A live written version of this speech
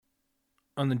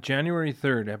On the January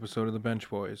 3rd episode of The Bench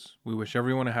Boys, we wish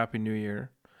everyone a happy new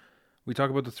year. We talk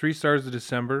about the 3 stars of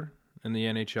December in the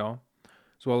NHL,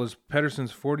 as well as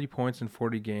Pettersson's 40 points in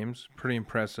 40 games. Pretty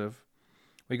impressive.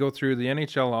 We go through the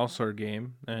NHL All-Star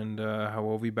game and how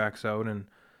Ovi backs out and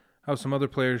how some other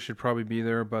players should probably be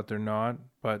there, but they're not.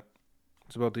 But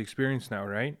it's about the experience now,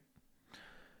 right?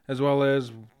 As well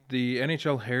as the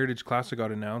NHL Heritage Classic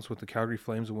got announced with the Calgary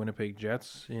Flames and Winnipeg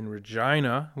Jets in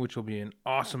Regina, which will be an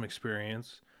awesome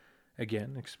experience.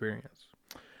 Again, experience.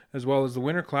 As well as the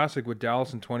Winter Classic with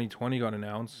Dallas in 2020 got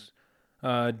announced.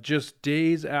 Just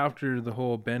days after the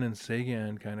whole Ben and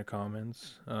Sagan kind of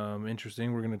comments.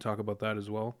 Interesting. We're going to talk about that as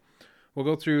well. We'll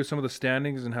go through some of the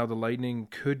standings and how the Lightning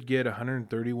could get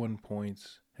 131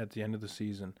 points at the end of the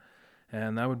season.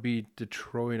 And that would be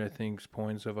Detroit, I think's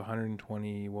points of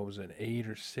 120, 8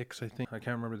 or 6, I think. I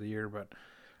can't remember the year, but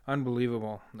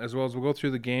unbelievable. As well as we'll go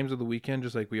through the games of the weekend,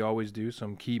 just like we always do.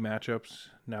 Some key matchups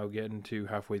now getting to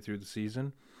halfway through the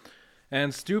season.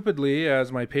 And stupidly,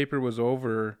 as my paper was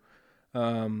over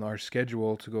our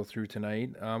schedule to go through tonight,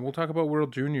 we'll talk about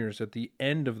World Juniors at the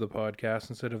end of the podcast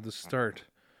instead of the start.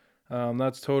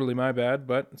 That's totally my bad,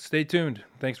 but stay tuned.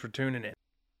 Thanks for tuning in.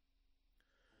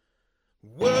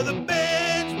 We're the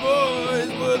Bench Boys,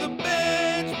 we're the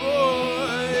Bench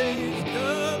Boys,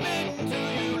 coming to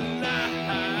you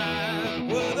live.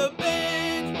 We're the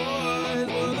Bench Boys,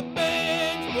 we're the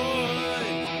Bench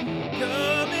Boys,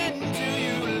 coming to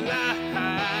you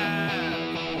live.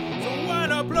 So why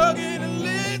not plug in and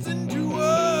listen to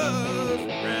us,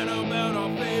 rant about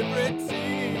our favorite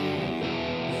teams.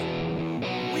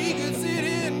 We could sit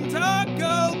and talk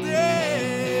all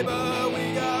day, but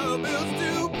we got bills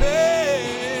to pay.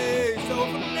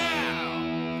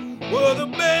 We're the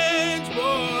Bench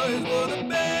Boys, we're the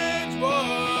Bench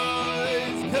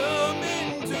Boys,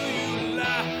 coming to you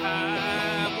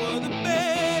live. We're the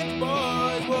Bench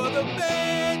Boys, we're the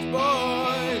Bench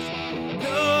Boys,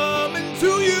 coming to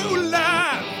you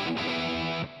live.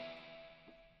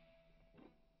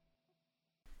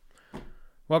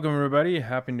 Welcome, everybody.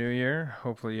 Happy New Year.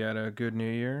 Hopefully you had a good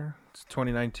New Year. It's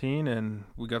 2019, and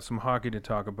we got some hockey to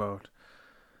talk about.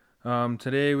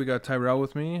 Today we got Tyrell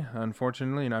with me,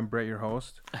 unfortunately, and I'm Brett, your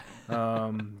host.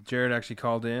 Jared actually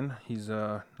called in. He's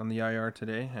on the IR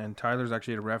today, and Tyler's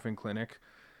actually at a reffing clinic.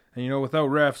 And without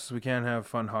refs, we can't have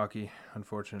fun hockey,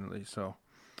 unfortunately. So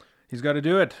he's got to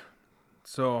do it.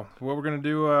 So what we're gonna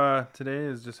do today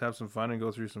is just have some fun and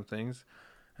go through some things,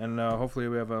 and hopefully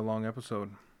we have a long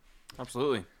episode.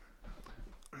 Absolutely.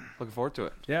 Looking forward to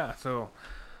it. Yeah. So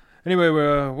anyway,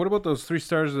 what about those 3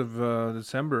 stars of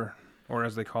December? Or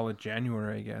as they call it,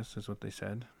 January, I guess, is what they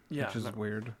said. Yeah, which is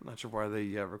weird. Not sure why they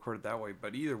recorded that way,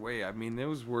 but either way, I mean,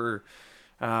 those were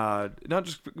not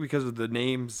just because of the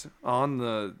names on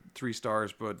the 3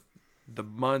 stars, but the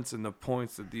months and the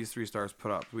points that these 3 stars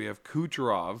put up. We have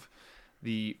Kucherov,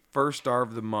 the first star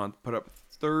of the month, put up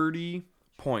 30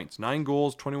 points, 9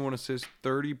 goals, 21 assists,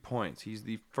 30 points. He's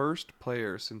the first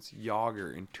player since Yager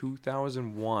in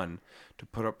 2001 to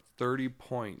put up 30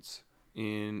 points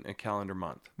in a calendar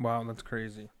month. Wow, that's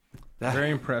crazy. Very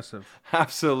impressive.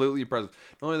 Absolutely impressive.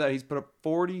 Not only that, he's put up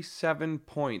 47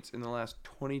 points in the last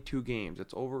 22 games.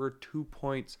 That's over 2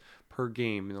 points per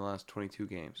game in the last 22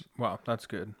 games. Wow, that's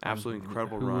good. Absolutely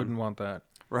incredible Who run. wouldn't want that?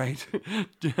 Right.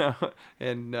 Yeah.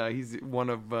 And he's one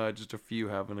of just a few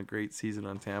having a great season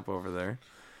on Tampa over there.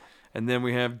 And then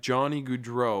we have Johnny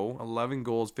Gaudreau, 11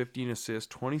 goals, 15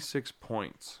 assists, 26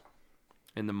 points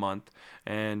in the month,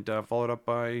 and followed up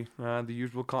by the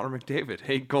usual Connor McDavid,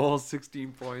 8 goals,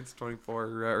 16 points,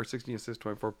 16 assists,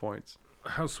 24 points.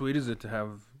 How sweet is it to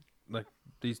have like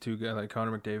these two guys, like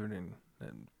Connor McDavid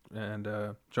and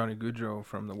Johnny Gaudreau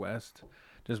from the West,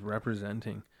 just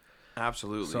representing.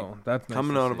 Absolutely. So that's nice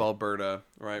coming to out see. of Alberta,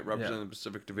 right, representing the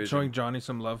Pacific Division, showing Johnny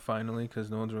some love finally,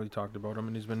 because no one's really talked about him,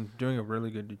 and he's been doing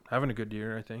having a good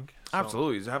year, I think. So.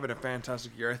 Absolutely, he's having a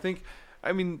fantastic year.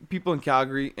 I mean, people in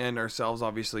Calgary and ourselves,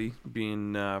 obviously,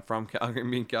 being from Calgary and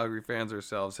being Calgary fans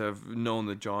ourselves, have known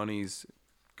that Johnny's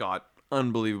got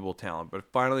unbelievable talent. But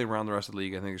finally, around the rest of the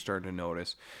league, I think they're starting to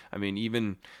notice. I mean,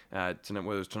 even tonight,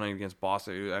 whether it was tonight against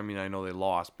Boston, I mean, I know they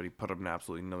lost, but he put up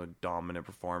another dominant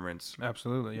performance.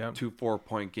 Absolutely, yeah. 2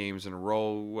 4-point games in a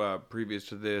row previous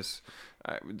to this.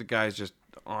 The guy's just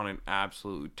on an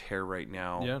absolute tear right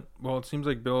now. Yeah, well, it seems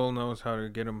like Bill knows how to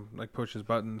get him, like, push his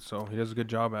buttons, so he does a good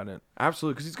job at it.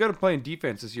 Absolutely, because he's got to play in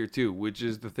defense this year too, which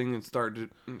is the thing that's starting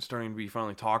to be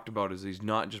finally talked about, is he's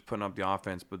not just putting up the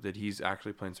offense, but that he's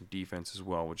actually playing some defense as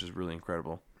well, which is really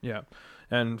incredible. Yeah,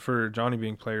 and for Johnny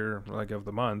being player of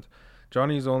the month,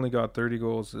 Johnny's only got 30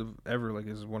 goals ever,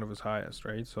 is one of his highest,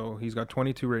 right? So he's got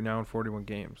 22 right now in 41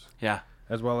 games. Yeah.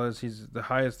 as well as he's the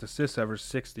highest assists ever,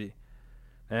 60,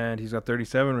 and he's got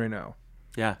 37 right now.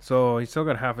 Yeah. So he's still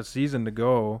got half a season to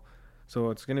go.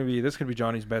 So this could be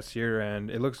Johnny's best year, and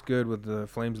it looks good with the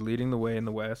Flames leading the way in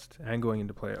the West and going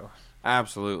into playoffs.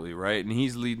 Absolutely, right? And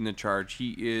he's leading the charge.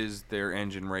 He is their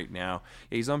engine right now.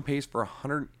 He's on pace for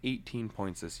 118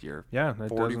 points this year. Yeah, that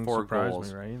doesn't 44 surprise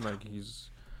goals. me, right? Like he's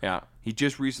Yeah. He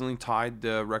just recently tied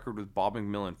the record with Bob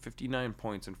McMillan, 59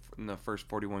 points in the first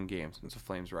 41 games. It's a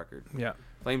Flames record. yeah.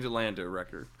 Flames Atlanta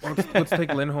record. Well, let's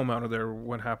take Lindholm out of there.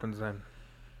 What happens then?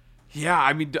 Yeah,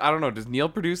 I mean, I don't know. Does Neil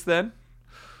produce then?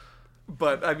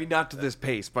 But, I mean, not to this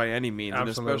pace by any means, and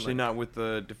Absolutely. especially not with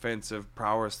the defensive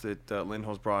prowess that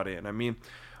Lindholm's brought in. I mean,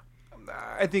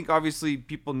 I think obviously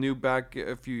people knew back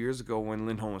a few years ago when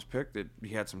Lindholm was picked that he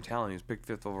had some talent. He was picked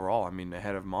 5th overall. I mean,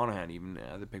 ahead of Monahan, even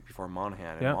the pick before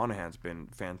Monahan. And Yeah. Monahan's been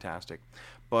fantastic.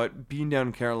 But being down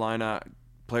in Carolina,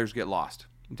 players get lost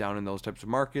down in those types of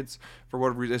markets for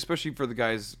whatever reason, especially for the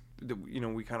guys that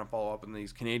we kind of follow up in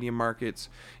these Canadian markets.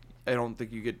 I don't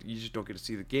think you just don't get to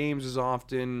see the games as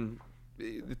often.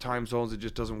 The time zones, it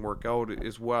just doesn't work out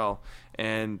as well.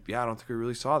 And yeah, I don't think we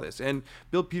really saw this. And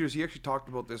Bill Peters, he actually talked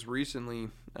about this recently.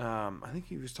 I think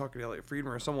he was talking to Elliot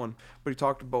Friedman or someone, but he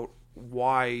talked about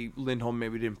why Lindholm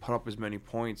maybe didn't put up as many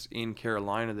points in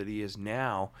Carolina that he is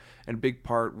now. And a big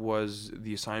part was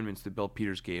the assignments that Bill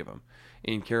Peters gave him.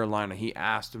 In Carolina, he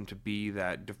asked him to be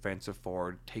that defensive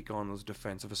forward, take on those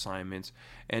defensive assignments.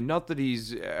 And not that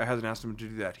hasn't asked him to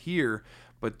do that here,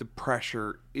 but the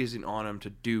pressure isn't on him to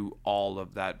do all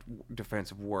of that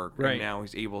defensive work. Right. And now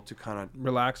he's able to kind of...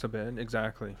 Relax a bit,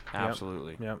 exactly.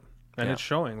 Absolutely. Yep. And Yeah. it's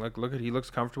showing. Look at he looks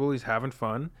comfortable. He's having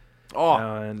fun. Oh,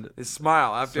 And his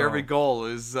smile after So- every goal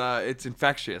is it's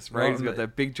infectious, right? Well, He's got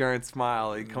that big giant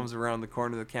smile. He comes around the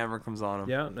corner, the camera comes on him.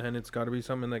 yeah, and it's got to be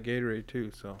something in that Gatorade too.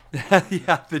 So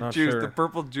Yeah, the Not juice, sure. the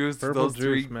purple juice purple those juice,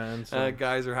 three man. So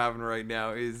guys are having right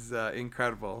now is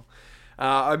incredible.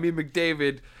 I mean,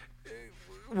 McDavid,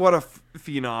 what a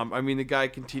phenom. I mean, the guy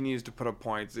continues to put up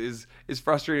points. Is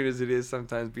frustrating as it is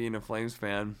sometimes being a Flames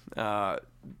fan.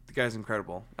 The guy's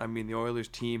incredible. I mean, the Oilers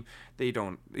team, he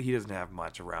doesn't have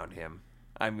much around him.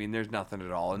 I mean, there's nothing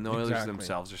at all. And the Oilers Exactly.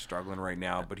 themselves are struggling right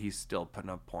now, but he's still putting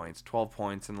up points. 12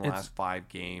 points in the It's- last 5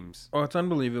 games. oh, it's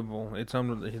unbelievable.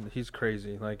 He's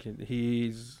crazy. Like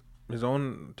he's his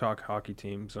own talk hockey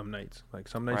team. Some nights,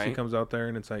 he Right. comes out there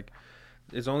and it's like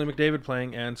it's only McDavid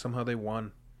playing, and somehow they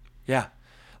won. Yeah.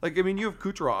 Like, I mean, you have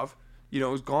Kucherov,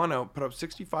 who's gone out, put up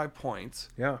 65 points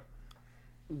Yeah,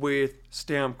 with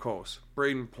Stamkos,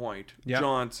 Braden Point, Yeah.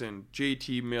 Johnson,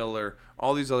 JT Miller,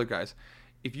 all these other guys.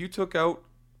 If you took out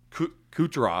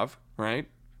Kucherov, right,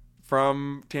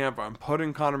 from Tampa and put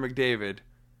in Connor McDavid,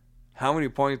 how many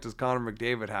points does Connor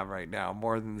McDavid have right now?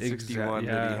 More than the 61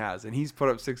 that he yeah. has. And he's put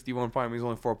up 61 points. He's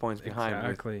only 4 points behind.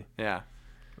 exactly. Yeah.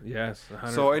 Yes.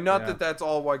 100, So, and not yeah. that that's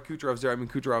all why Kucherov's there. I mean,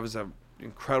 Kucherov is an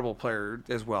incredible player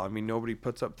as well. I mean, nobody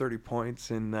puts up 30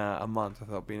 points in a month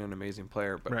without being an amazing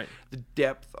player. But Right. the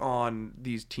depth on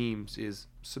these teams is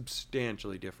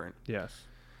substantially different. Yes.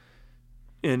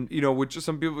 And, which is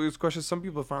some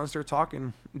people finally start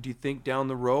talking. Do you think down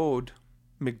the road,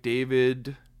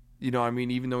 McDavid, I mean,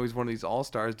 even though he's one of these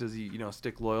all-stars, does he,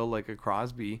 stick loyal like a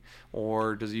Crosby?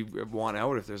 Or does he want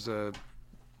out if there's a,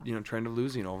 trend of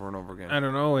losing over and over again? I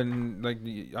don't know. And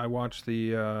I watched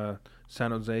the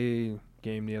San Jose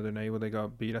game the other night where they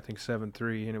got beat, I think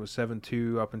 7-3, and it was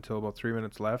 7-2 up until about 3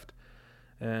 minutes left.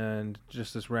 And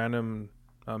just this random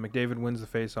McDavid wins the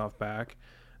face-off back.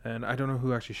 And I don't know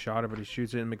who actually shot it, but he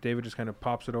shoots it, and McDavid just kind of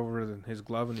pops it over his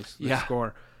glove, and they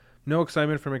score. No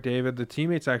excitement for McDavid. The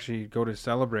teammates actually go to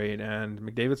celebrate, and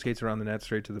McDavid skates around the net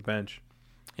straight to the bench.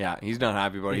 Yeah, he's not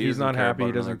happy about it. He's not happy.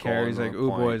 He doesn't care. He's like, another "Ooh,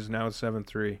 point." boys, now it's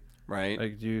 7-3." Right?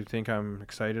 Like, do you think I'm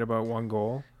excited about one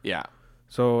goal? Yeah.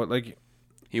 So,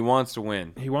 He wants to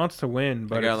win. he wants to win,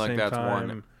 but guy at the like same that's time,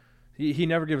 one. he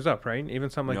never gives up, right? Even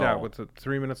something like that. No. With the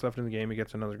 3 minutes left in the game, he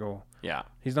gets another goal. Yeah.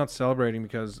 He's not celebrating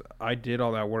because I did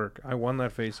all that work. I won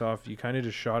that face-off. You kind of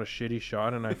just shot a shitty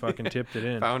shot, and I fucking tipped it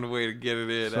in. Found a way to get it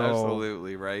in. So-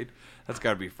 Absolutely, right? That's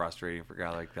got to be frustrating for a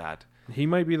guy like that. He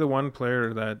might be the one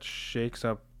player that shakes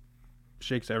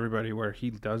everybody where he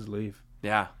does leave.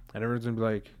 Yeah. And everyone's going to be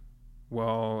like,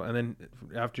 well, and then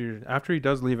after he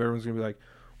does leave, everyone's going to be like,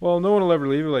 well, no one will ever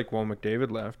leave. Like, well, McDavid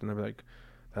left. And they'll be like,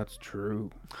 that's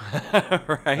true.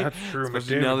 Right? That's true.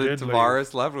 Especially McDavid now that did leave.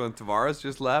 Tavares left. When Tavares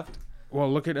just left,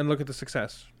 Well, look at the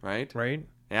success, right? right?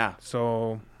 Yeah.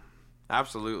 So,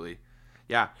 Absolutely.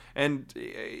 Yeah. And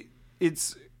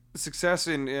it's success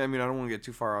in, I mean, I don't want to get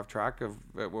too far off track of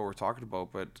what we're talking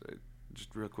about, but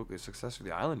just real quickly, success for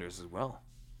the Islanders as well.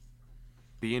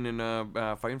 being in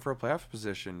a fighting for a playoff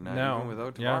position Now, even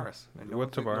without yeah, Tavares. with No one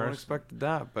Tavares. expected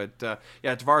that, but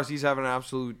yeah, Tavares, he's having an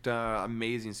absolute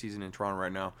amazing season in Toronto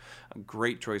right now. A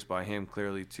great choice by him,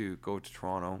 clearly, to go to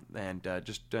Toronto and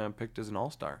just picked as an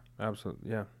all-star.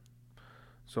 Absolutely, yeah.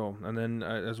 So, and then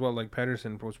as well, like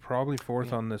Pedersen was probably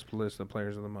fourth on this list of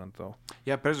players of the month, though.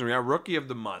 Yeah, Pedersen, yeah, rookie of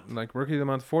the month. Like rookie of the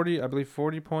month, 40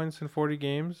 points in 40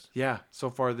 games. Yeah, so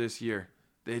far this year.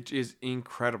 It is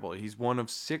incredible. He's one of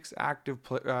 6 active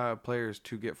players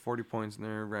to get 40 points in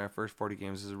their first 40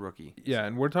 games as a rookie. Yeah,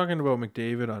 and we're talking about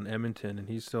McDavid on Edmonton, and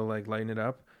he's still like lighting it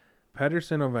up.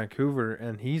 Pedersen on Vancouver,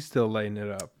 and he's still lighting it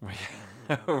up.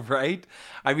 Right?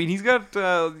 I mean, he's got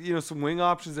some wing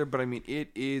options there, but I mean, it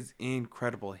is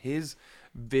incredible. His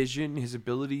vision, his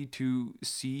ability to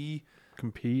see,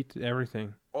 Compete,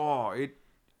 everything. it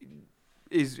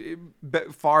is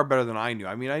far better than I knew.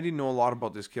 I mean, I didn't know a lot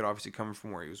about this kid, obviously coming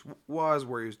from where he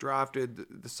where he was drafted,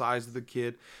 the size of the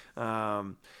kid.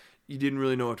 You didn't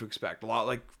really know what to expect. A lot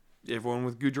like everyone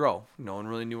with Gaudreau. No one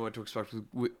really knew what to expect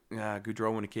with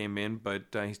Gaudreau when he came in, but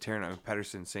he's tearing out with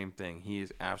Pedersen. Same thing. He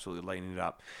is absolutely lighting it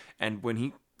up. And when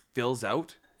he fills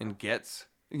out and gets,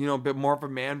 a bit more of a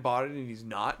man body and he's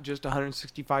not just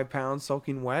 165 pounds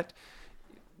soaking wet,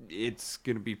 it's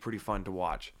going to be pretty fun to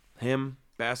watch. Him,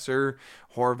 Besser,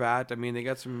 Horvat. I mean, they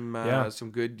got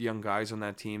some good young guys on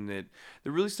that team that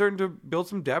they're really starting to build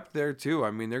some depth there too.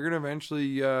 I mean, they're going to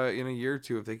eventually, in a year or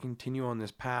two, if they continue on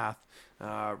this path,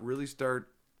 really start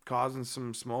causing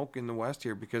some smoke in the West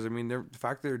here, because I mean, the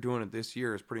fact that they're doing it this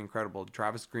year is pretty incredible.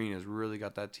 Travis Green has really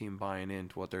got that team buying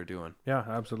into what they're doing. Yeah,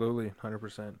 absolutely,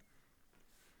 100%.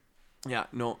 Yeah,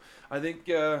 no, I think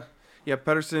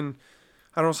Pedersen.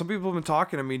 I don't know. Some people have been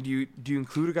talking. I mean, do you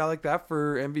include a guy like that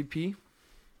for MVP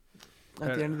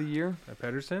at the end of the year?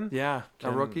 Pedersen? Yeah,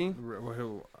 a rookie.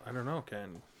 I don't know.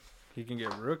 He can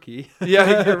get rookie? Yeah,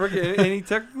 he can get rookie, and he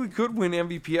technically could win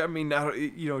MVP. I mean,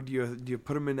 do you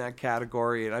put him in that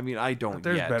category? And I mean, I don't.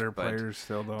 There's yet, better but players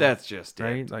still, though. That's just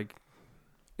right. it. Like,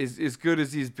 as good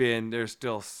as he's been, there's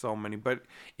still so many. But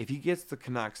if he gets the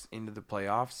Canucks into the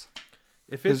playoffs,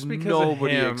 if it's because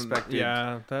nobody of him, expected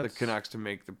the Canucks to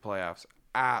make the playoffs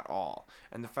at all,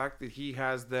 and the fact that he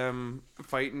has them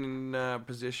fighting in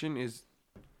position is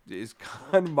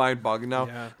kind of mind-boggling.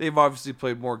 Now, they've obviously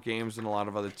played more games than a lot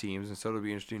of other teams, and so it'll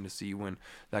be interesting to see when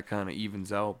that kind of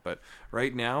evens out. But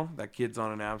right now, that kid's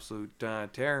on an absolute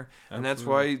tear, and that's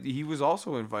why he was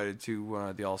also invited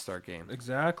to the All-Star game.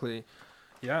 Exactly.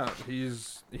 Yeah,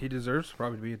 he deserves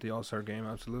probably to be at the All-Star game,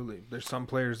 absolutely. There's some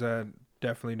players that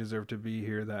definitely deserve to be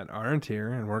here that aren't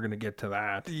here, and we're going to get to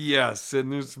that. Yes,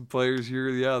 and there's some players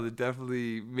here, that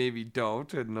definitely maybe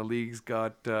don't, and the league's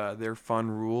got their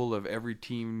fun rule of every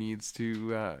team needs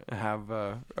to have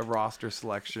a roster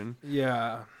selection.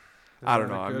 Yeah. I don't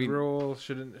know. I mean, rule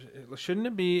shouldn't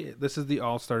it be? This is the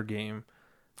All-Star game.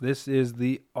 This is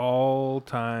the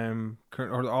all-time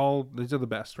these are the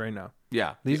best right now.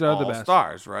 Yeah, these are the best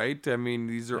stars, right? I mean,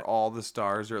 these are all the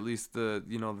stars, or at least the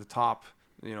top,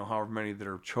 however many that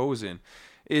are chosen.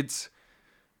 This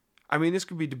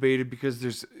could be debated because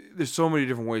there's so many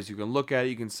different ways you can look at it.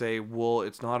 You can say, well,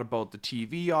 it's not about the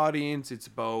TV audience, it's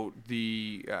about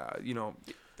the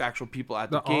actual people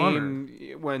at the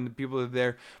game when the people are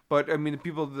there. But I mean, the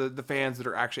people, the fans that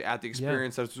are actually at the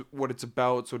experience, that's what it's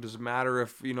about. So it doesn't matter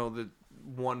if the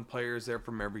one player is there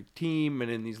from every team, and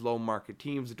in these low market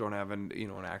teams that don't have an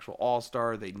actual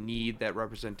all-star, they need that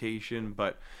representation.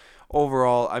 But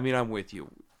overall, I mean, I'm with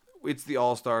you. It's the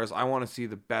all-stars. I want to see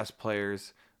the best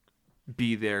players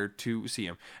be there to see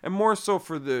them, and more so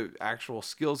for the actual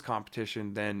skills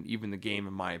competition than even the game,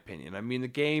 in my opinion. I mean, the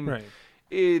game,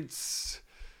 it's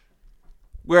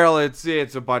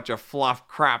a bunch of fluff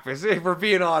crap, if we're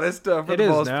being honest, for the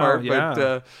most part.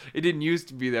 But it didn't used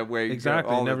to be that way.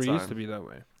 Exactly, all it never the time. used to be that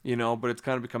way. But it's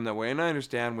kind of become that way. And I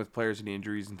understand with players and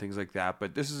injuries and things like that,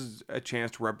 but this is a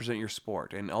chance to represent your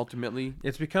sport. And ultimately,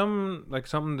 it's become like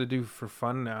something to do for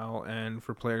fun now, and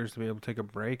for players to be able to take a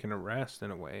break and a rest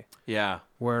in a way. Yeah.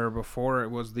 Where before it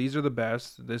was, these are the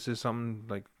best. This is something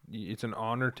like, it's an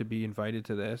honor to be invited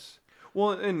to this.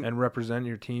 Well, and represent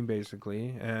your team,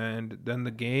 basically. And then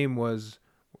the game was,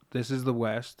 this is the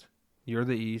West, you're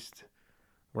the East.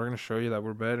 We're going to show you that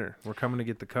we're better. We're coming to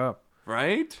get the cup.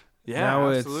 Right? Yeah, now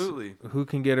absolutely. It's who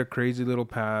can get a crazy little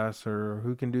pass, or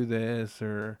who can do this,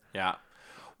 or... Yeah.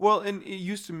 Well, and it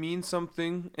used to mean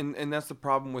something, and that's the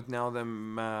problem with now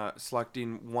them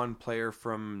selecting one player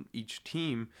from each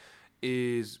team,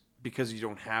 is because you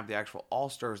don't have the actual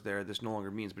all-stars there, this no longer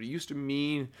means. But it used to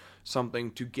mean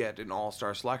something to get an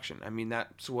all-star selection. I mean,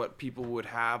 that's what people would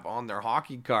have on their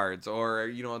hockey cards, or,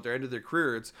 you know, at the end of their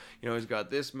career. It's, you know, he's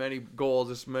got this many goals,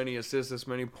 this many assists, this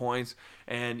many points,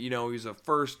 and, you know, he's a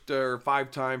first or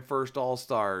 5-time first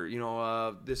all-star, you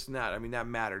know, this and that. I mean, that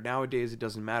mattered. Nowadays, it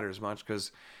doesn't matter as much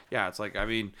because, yeah, it's like, I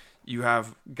mean, you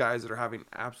have guys that are having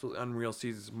absolutely unreal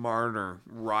seasons. Marner,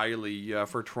 Riley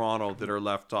for Toronto that are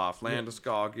left off.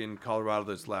 Landeskog in Colorado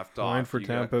that's left off. Point for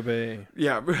Tampa Bay.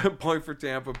 Yeah, point for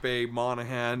Tampa Bay.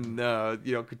 Monahan, you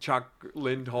know, Kachuk,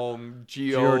 Lindholm,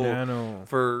 Giordano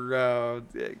for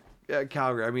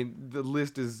Calgary. I mean, the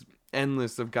list is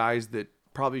endless of guys that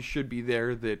probably should be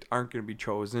there that aren't going to be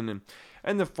chosen.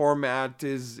 And the format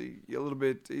is a little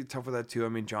bit tough with that too. I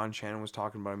mean, John Shannon was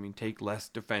talking about, I mean, take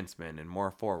less defensemen and more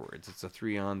forwards. It's a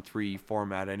 3-on-3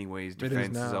 format anyways.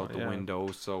 Defense is out the window,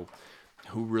 so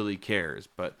who really cares?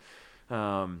 But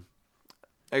I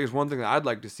guess one thing that I'd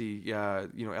like to see, you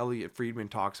know, Elliot Friedman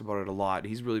talks about it a lot.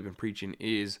 He's really been preaching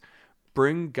is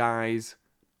bring guys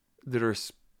that are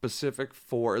specific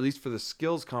for, at least for the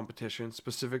skills competition,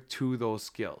 specific to those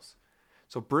skills.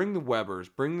 So bring the Webbers,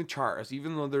 bring the Chars,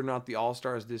 even though they're not the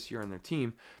all-stars this year on their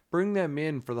team, bring them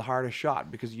in for the hardest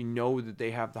shot because you know that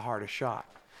they have the hardest shot.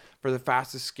 For the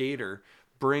fastest skater,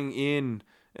 bring in,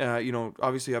 you know,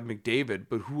 obviously you have McDavid,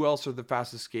 but who else are the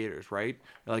fastest skaters, right?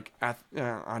 Like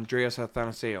Andreas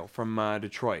Athanasio from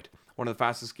Detroit, one of the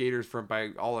fastest skaters by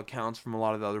all accounts from a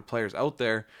lot of the other players out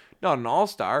there. Not an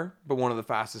all-star, but one of the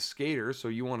fastest skaters. So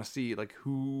you want to see like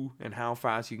who and how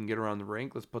fast you can get around the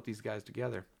rink. Let's put these guys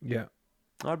together. Yeah.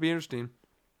 That'd be interesting.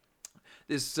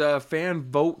 This fan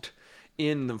vote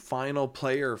in the final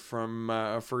player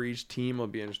from for each team will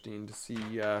be interesting to see.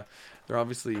 They're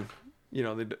obviously, you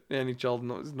know, the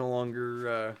NHL is no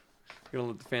longer going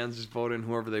to let the fans just vote in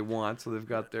whoever they want, so they've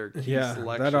got their key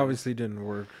selection. That obviously didn't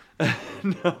work.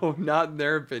 No, not in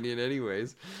their opinion,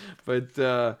 anyways. But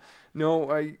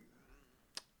no, I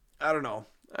don't know.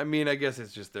 I mean, I guess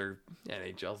it's just their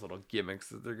NHL's little gimmicks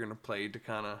that they're going to play to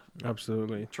kind of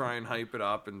absolutely try and hype it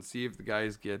up and see if the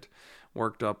guys get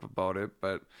worked up about it.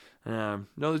 But no,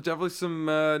 there's definitely some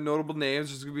notable names.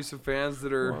 There's going to be some fans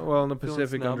that are well in the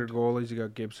Pacific under goalies. You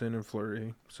got Gibson and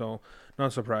Fleury, so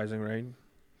not surprising, right?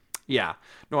 Yeah,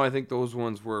 no, I think those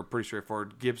ones were pretty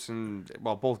straightforward. Gibson,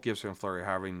 well, both Gibson and Fleury are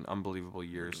having unbelievable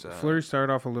years. Fleury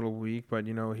started off a little weak, but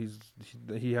you know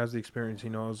he has the experience. He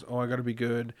knows, I got to be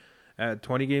good at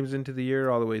 20 games into the year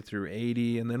all the way through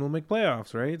 80, and then we'll make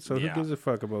playoffs, right? So who gives a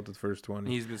fuck about the first 20?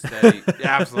 He's been steady.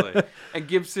 Absolutely. And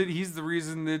Gibson, he's the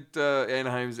reason that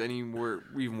Anaheim's anywhere,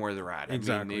 even where they're at.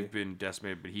 Exactly. I mean, they've been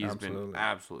decimated, but he's been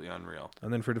absolutely unreal.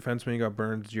 And then for defensemen, you got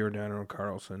Burns, Giordano, and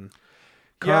Carlson.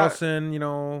 Carlson, you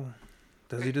know,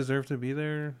 does he deserve to be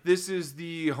there? This is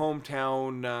the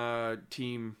hometown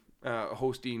team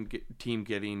hosting team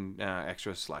getting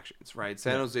extra selections, right?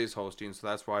 San Jose's hosting, so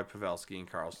that's why Pavelski and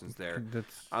Carlson's there.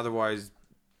 Otherwise,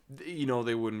 you know,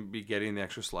 they wouldn't be getting the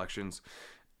extra selections.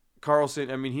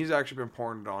 Carlson, I mean, he's actually been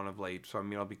pouring it on of late, so I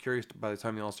mean, I'll be curious by the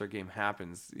time the All-Star game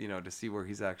happens, you know, to see where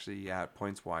he's actually at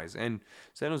points-wise. And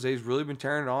San Jose's really been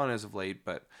tearing it on as of late,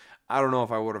 but I don't know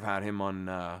if I would have had him on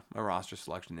a roster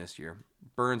selection this year.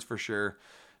 Burns for sure.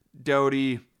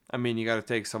 Doughty, I mean, you got to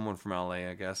take someone from LA,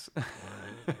 I guess.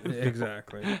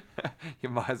 Exactly. You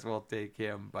might as well take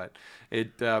him, but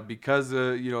it because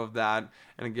you know of that,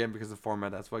 and again because of the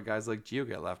format, that's why guys like Gio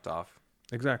get left off.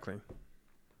 Exactly.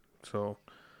 So,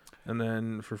 and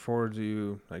then for forwards,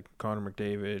 you like Connor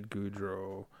McDavid,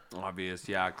 Goudreau. Obvious,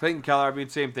 yeah. Clayton Keller, I mean,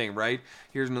 same thing, right?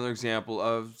 Here's another example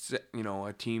of, you know,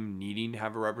 a team needing to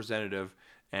have a representative,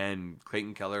 and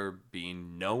Clayton Keller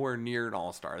being nowhere near an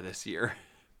all-star this year.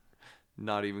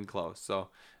 Not even close. So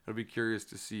I'll be curious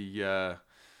to see. I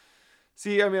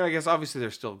mean, I guess obviously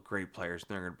they're still great players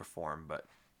and they're going to perform, but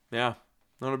yeah,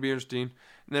 that'll be interesting.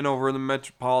 And then over in the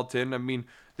Metropolitan, I mean,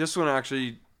 this one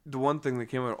actually, the one thing that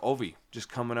came out, Ovi just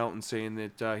coming out and saying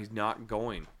that he's not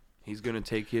going. He's going to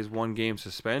take his 1-game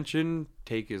suspension,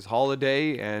 take his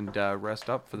holiday, and rest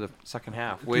up for the second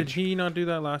half. Did he not do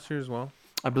that last year as well?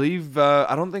 I believe,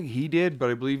 I don't think he did,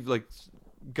 but I believe like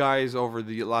guys over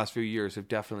the last few years have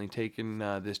definitely taken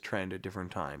this trend at different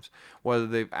times. Whether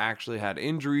they've actually had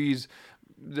injuries,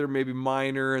 they're maybe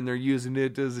minor and they're using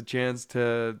it as a chance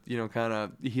to, you know, kind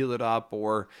of heal it up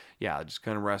or, yeah, just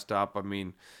kind of rest up. I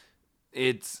mean,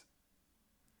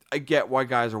 I get why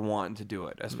guys are wanting to do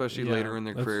it, especially later in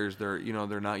their careers. They're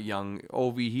not young.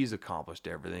 Ovi, he's accomplished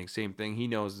everything. Same thing. He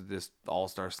knows that this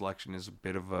all-star selection is a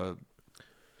bit of a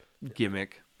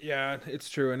gimmick. Yeah, it's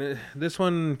true. And this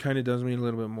one kind of does mean a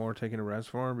little bit more taking a rest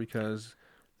for him because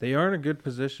they are in a good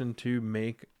position to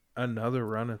make another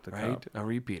run at the right? Cup. A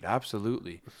repeat,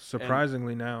 absolutely.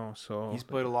 Surprisingly now, so He's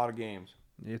played a lot of games.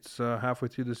 it's halfway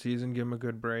through the season. Give him a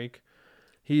good break.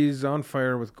 He's on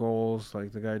fire with goals.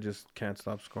 Like, the guy just can't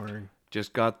stop scoring.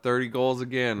 Just got 30 goals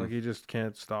again. Like, he just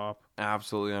can't stop.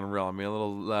 Absolutely unreal. I mean, a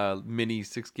little mini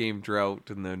 6-game drought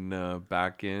and then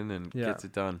back in and Yeah. gets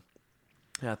it done.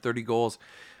 Yeah, 30 goals.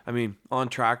 I mean, on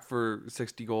track for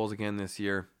 60 goals again this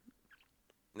year.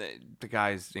 The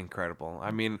guy's incredible.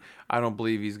 I mean, I don't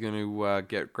believe he's going to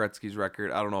get Gretzky's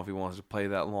record. I don't know if he wants to play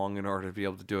that long in order to be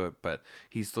able to do it, but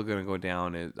he's still going to go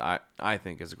down, I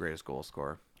think, as the greatest goal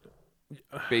scorer.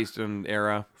 Based on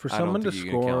era, For I don't someone to think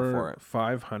you can count for score it.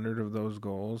 500 of those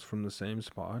goals from the same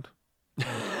spot,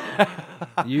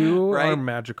 you Right? are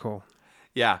magical.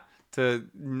 Yeah.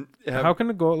 How can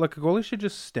a goalie should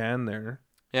just stand there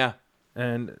Yeah.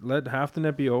 and let half the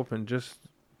net be open just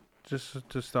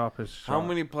to stop his shot. How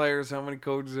many players, how many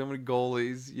coaches, how many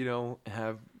goalies,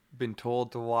 have been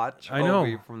told to watch I know.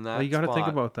 Ovi from that You got to think spot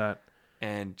about that.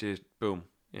 and just boom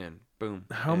and boom.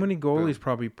 How and many goalies boom.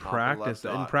 probably the left practice?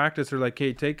 In dot. practice, they're like,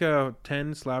 "Hey, take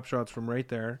 10 slap shots from right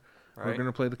there. We're Right?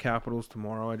 gonna play the Capitals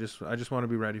tomorrow. I just want to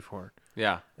be ready for it."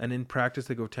 Yeah. And in practice,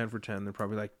 they go 10 for 10. They're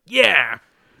probably like, "Yeah!"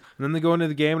 And then they go into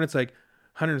the game, and it's like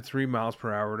 103 miles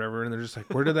per hour, or whatever. And they're just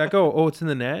like, "Where did that go? Oh, it's in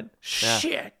the net. Yeah.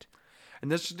 Shit!"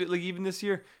 And that's just, like, even this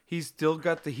year, he's still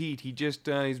got the heat. He just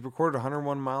he's recorded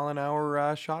 101 mile an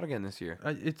hour shot again this year.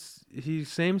 He's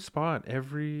same spot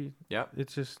every. Yep.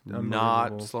 It's just Not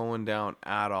unbelievable. slowing down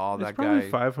at all. It's That probably guy.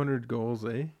 500 goals,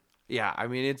 eh? Yeah, I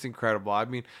mean, it's incredible. I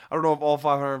mean, I don't know if all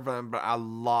 500, but a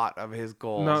lot of his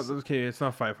goals. No, okay, it's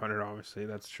not 500, obviously.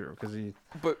 That's true because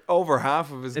But over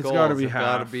half of his It's goals gotta be have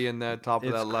got to half. be in that top of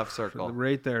It's that left circle.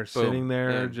 right there, sitting there,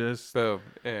 and just. Boom.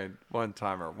 And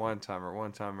one-timer.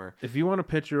 If you want a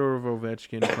picture of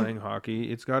Ovechkin playing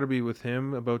hockey, it's got to be with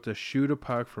him about to shoot a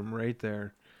puck from right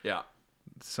there, Yeah.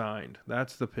 signed.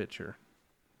 That's the picture.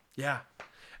 Yeah.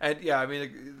 And, yeah, I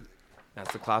mean,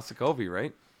 that's the classic Ovi,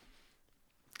 right?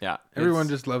 Yeah. Everyone it's-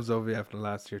 just loves Ovi after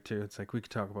last year too. It's like we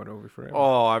could talk about Ovi forever.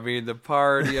 Oh, I mean, the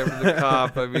party after the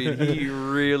cup. I mean, he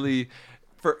really,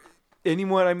 for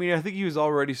anyone, I mean, I think he was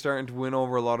already starting to win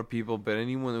over a lot of people, but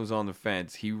anyone that was on the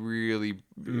fence, he really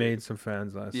Made some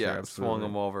fans last year. swung Absolutely.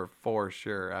 them over for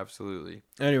sure. Absolutely.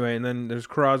 Anyway, and then there's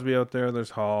Crosby out there. There's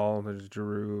Hall. There's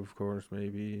Giroux, of course,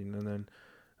 maybe, and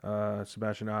then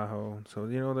Sebastian Aho. So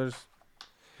there's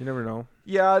you never know.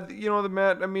 Yeah,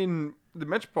 the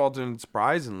Metropolitan,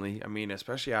 surprisingly, I mean,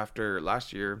 especially after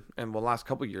last year and last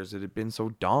couple of years, it had been so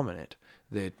dominant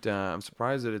that I'm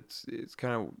surprised that it's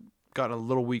kind of gotten a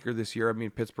little weaker this year. I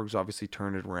mean, Pittsburgh's obviously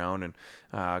turned it around,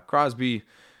 and Crosby.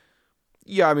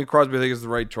 Yeah, I mean, Crosby, I think, is the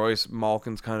right choice.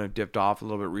 Malkin's kind of dipped off a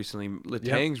little bit recently.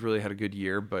 Letang's really had a good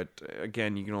year, but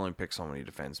again, you can only pick so many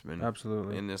defensemen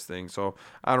Absolutely. in this thing. So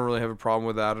I don't really have a problem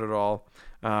with that at all.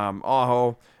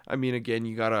 Aho, I mean, again,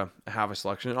 you got to have a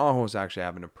selection. And Aho's actually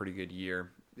having a pretty good year.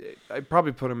 I'd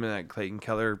probably put him in that Clayton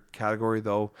Keller category,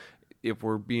 though. If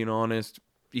we're being honest,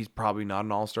 he's probably not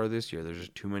an all-star this year. There's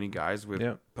just too many guys with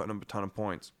putting up a ton of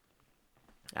points.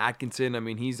 Atkinson, I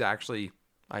mean, he's actually,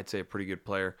 I'd say, a pretty good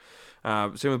player.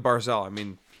 Same with Barzal. I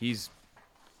mean, he's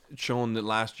shown that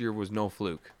last year was no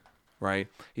fluke, right?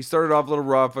 He started off a little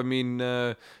rough. I mean,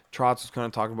 Trotz was kind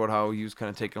of talking about how he was kind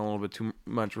of taking a little bit too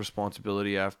much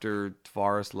responsibility after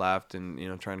Tavares left and,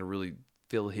 trying to really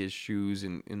fill his shoes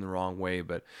in the wrong way.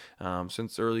 But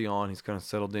since early on, he's kind of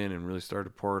settled in and really started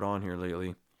to pour it on here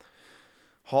lately.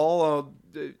 Hall,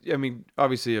 I mean,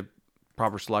 obviously a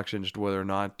proper selection, just whether or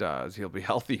not he'll be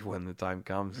healthy when the time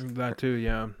comes. That too,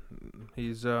 yeah.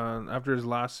 He's after his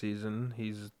last season,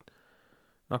 he's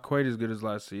not quite as good as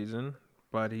last season,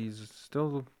 but he's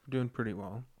still doing pretty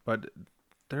well. But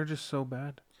they're just so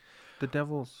bad. The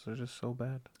Devils are just so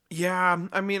bad. Yeah,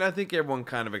 I mean, I think everyone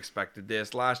kind of expected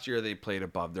this. Last year, they played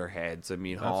above their heads. I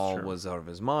mean, That's Hall true. was out of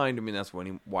his mind. I mean, that's why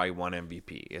he won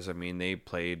MVP. They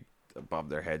played above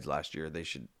their heads last year. They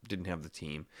didn't have the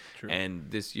team. True. And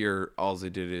this year, all they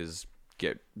did is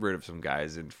get rid of some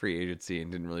guys in free agency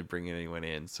and didn't really bring anyone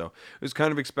in. So it was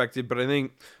kind of expected. But I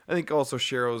think also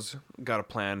Shero's got a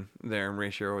plan there, and Ray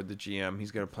Shero, the GM,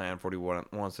 he's got a plan for what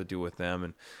he wants to do with them,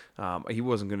 and he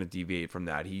wasn't going to deviate from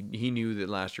that. He knew that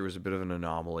last year was a bit of an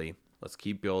anomaly. Let's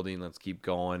keep building, let's keep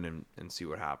going, and see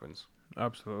what happens.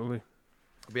 Absolutely.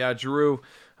 But yeah, Giroux,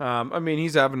 I mean,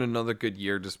 he's having another good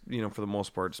year, just, for the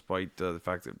most part, despite the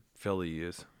fact that Philly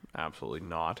is absolutely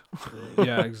not.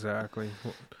 Yeah, exactly.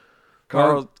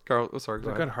 Carl, sorry, go They've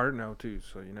ahead. got Hart now too,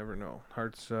 so you never know.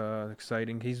 Hart's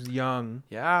exciting. He's young,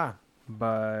 Yeah,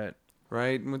 but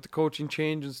right. And with the coaching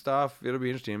change and stuff, it'll be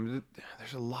interesting.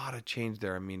 There's a lot of change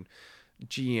there. I mean,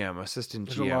 GM, assistant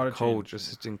There's a lot GM, of coach, changes.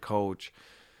 assistant coach.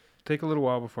 Take a little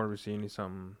while before we see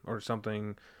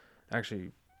something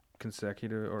actually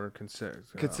consecutive or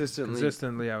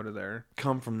consistently out of there.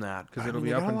 Come from that, 'Cause I it'll mean, be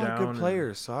they up got and a lot of down good and-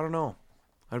 players, so I don't know.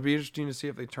 It'd be interesting to see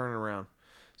if they turn it around.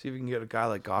 See if we can get a guy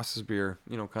like Gossesbeer,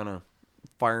 kind of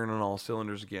firing on all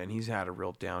cylinders again. He's had a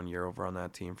real down year over on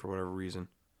that team for whatever reason.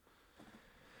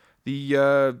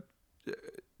 The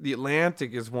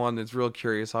Atlantic is one that's real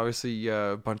curious. Obviously,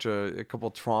 a couple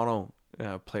of Toronto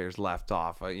players left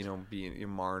off. Being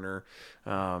Marner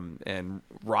and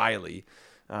Riley.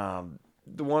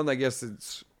 The one I guess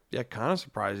it's kind of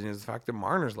surprising is the fact that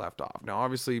Marner's left off. Now,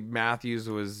 obviously, Matthews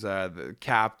was the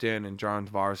captain, and John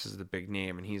Tavares is the big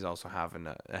name, and he's also having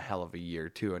a hell of a year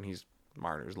too, and he's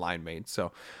Marner's line mate.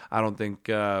 So I don't think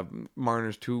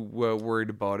Marner's too worried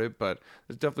about it, but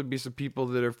there's definitely be some people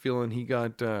that are feeling he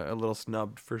got a little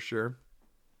snubbed for sure.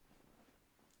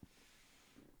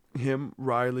 Him,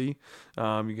 Riley,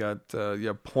 you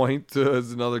got Point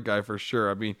is another guy for sure.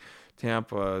 I mean,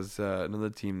 Tampa is another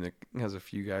team that has a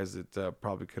few guys that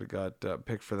probably could have got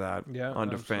picked for that. Yeah, on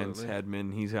defense, absolutely.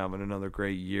 Hedman, he's having another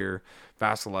great year.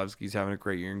 Vasilevsky's having a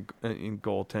great year in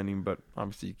goaltending, but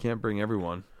obviously you can't bring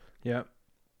everyone. Yeah,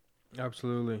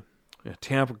 absolutely. Yeah,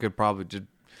 Tampa could probably just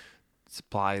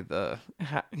supply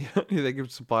they could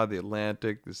supply the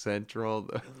Atlantic, the Central.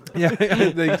 Yeah,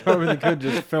 they totally could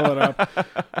just fill it up.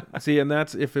 See, and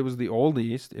that's if it was the old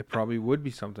East, it probably would be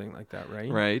something like that,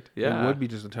 right? Right. Yeah. It would be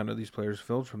just a ton of these players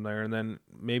filled from there, and then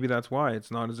maybe that's why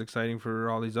it's not as exciting for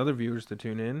all these other viewers to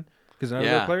tune in because none of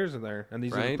Yeah. their players are there, and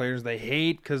these are the Right. players they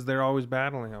hate because they're always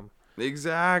battling them.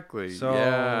 Exactly. So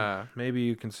yeah. maybe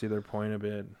you can see their point a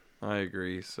bit. I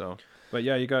agree. So. But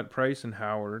yeah, you got Price and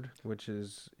Howard, which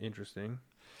is interesting.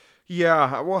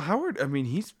 Yeah, well, Howard, I mean,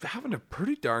 he's having a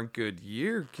pretty darn good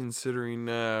year considering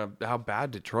how bad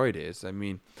Detroit is. I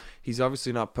mean, he's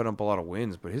obviously not putting up a lot of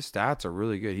wins, but his stats are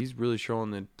really good. He's really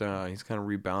showing that he's kind of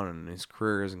rebounding and his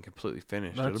career isn't completely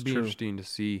finished. That's It'll be true. interesting to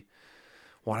see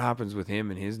what happens with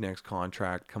him in his next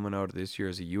contract coming out of this year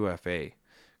as a UFA.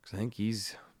 Because I think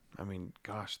he's,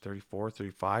 34,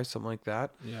 35, something like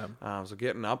that. Yeah. So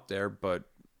getting up there, but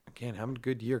again, having a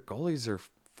good year. Goalies are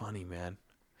funny, man.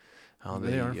 How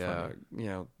They are funny.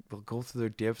 They'll go through their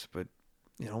dips, but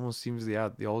it almost seems the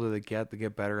older they get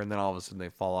better, and then all of a sudden they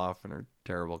fall off and are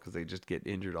terrible because they just get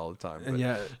injured all the time. But,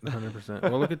 Yeah, 100%.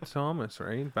 Well, look at Thomas,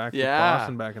 right? Back with Yeah.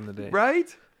 Boston back in the day. right?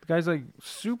 The guy's like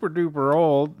super duper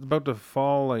old, about to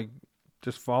fall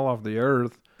off the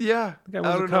earth. Yeah, The guy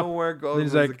wins out a of cup. nowhere And goes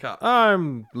he's the like, cup.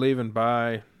 I'm leaving,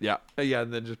 bye. Yeah,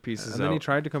 and then just pieces And out. then he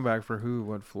tried to come back for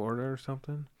Florida or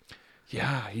something?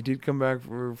 Yeah, he did come back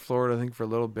for Florida, I think, for a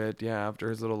little bit. Yeah, after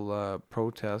his little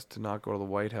protest to not go to the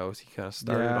White House, he kind of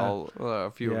started Yeah. a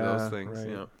few of Yeah, those things.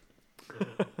 right.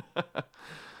 Yeah.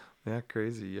 Yeah,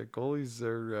 crazy. Yeah, goalies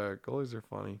are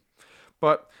funny.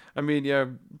 But I mean, yeah,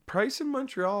 Price in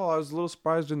Montreal, I was a little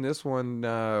surprised in this one.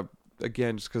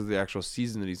 Again, just because the actual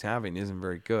season that he's having isn't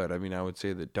very good. I mean, I would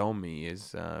say that Domi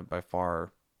is by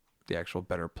far the actual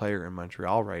better player in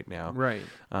Montreal right now. Right.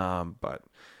 But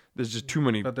there's just too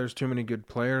many. But there's too many good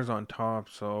players on top,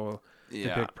 so you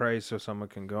Yeah, pick Price so someone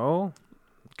can go,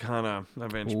 kind of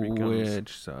eventually becomes.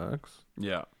 which sucks.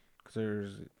 Yeah. Because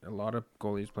there's a lot of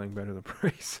goalies playing better than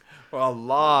Price. Well, a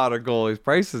lot of goalies.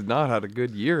 Price has not had a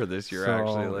good year this year, So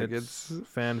actually. Like it's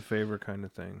fan favorite kind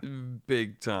of thing.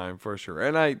 big time for sure.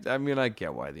 And I mean, I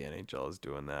get why the NHL is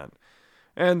doing that.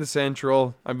 And the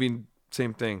Central, I mean,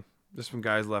 same thing. There's some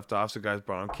guys left off, so guys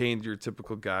brought on. Kane's your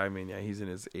typical guy. I mean, yeah, he's in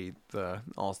his 8th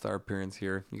All-Star appearance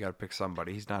here. You got to pick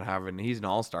somebody. He's an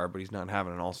All-Star, but he's not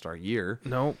having an All-Star year.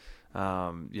 Nope.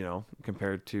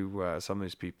 Compared to some of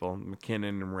these people.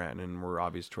 McKinnon and Rantanen were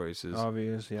obvious choices.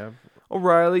 Obvious, yeah.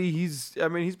 O'Reilly, he's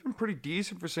been pretty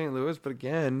decent for St. Louis, but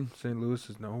again, St. Louis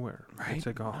is nowhere. Right? It's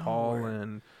like a Hall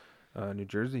and New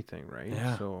Jersey thing, right?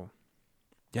 Yeah. So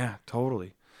yeah,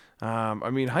 totally.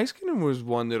 Heiskanen was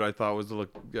one that I thought was a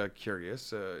little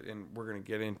curious, and we're going to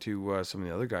get into some of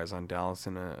the other guys on Dallas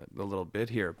in a little bit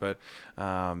here. But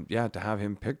to have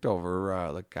him picked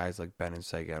over like guys like Ben and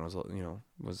Sagan was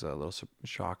a little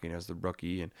shocking as the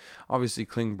rookie, and obviously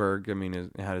Klingberg. I mean,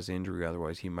 had his injury,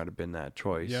 otherwise he might have been that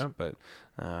choice. Yeah. But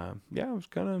I was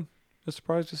kind of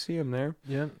surprised to see him there.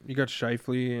 yeah, you got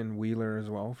Scheifele and Wheeler as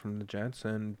well from the Jets,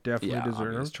 and definitely Obvious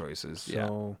deserved. choices.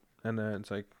 So and then it's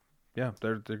like, yeah,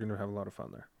 they're gonna have a lot of fun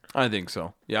there. I think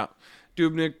so. Yeah.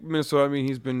 Dubnyk, Minnesota, I mean,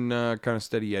 he's been kind of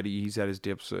steady Eddie. He's had his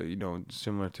dips,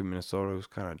 similar to Minnesota, who's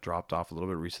kind of dropped off a little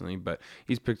bit recently, but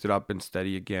he's picked it up and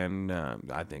steady again.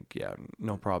 I think, yeah,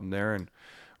 no problem there. And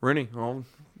Rennie, well,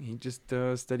 he just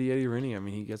steady Eddie Rennie. I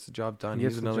mean, he gets the job done. He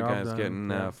gets He's the another job guy that's done,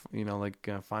 getting, yeah.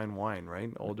 like fine wine,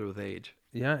 right? Older with age.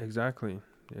 Yeah, exactly.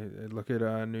 Look at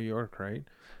New York, right?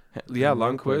 Yeah, And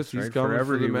Lundqvist, he's right? coming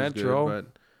Forever for the he was Metro. good,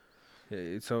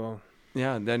 but so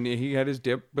Yeah, and then he had his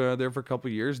dip there for a couple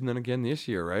of years, and then again this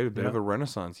year, right? A bit of Yeah. a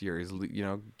renaissance year. He's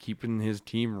keeping his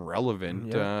team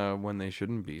relevant when they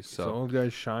shouldn't be. so old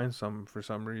guys shine for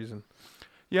some reason.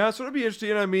 Yeah, so it'll be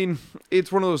interesting. I mean, it's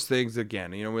one of those things,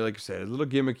 again, like you said, a little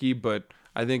gimmicky, but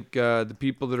I think the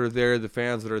people that are there, the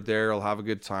fans that are there will have a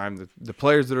good time. The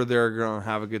players that are there are going to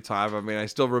have a good time. I mean, I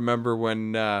still remember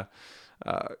when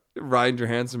Ryan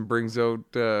Johansson brings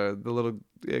out the little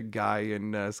guy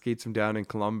and skates him down in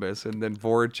Columbus, and then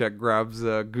Voracek grabs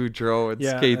Gaudreau and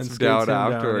skates him down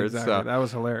afterwards. Exactly. So That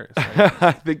was hilarious. Right?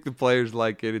 I think the players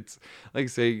like it. It's like I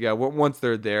say, yeah. Once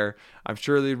they're there, I'm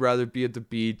sure they'd rather be at the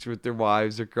beach with their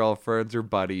wives or girlfriends or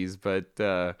buddies. But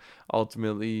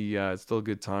ultimately, it's still a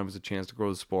good time. It's a chance to grow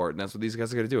the sport, and that's what these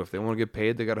guys got to do. If they want to get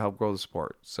paid, they got to help grow the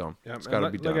sport. So it's got to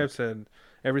be done. Like I've said,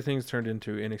 everything's turned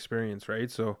into inexperience,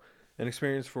 right? So an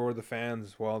experience for the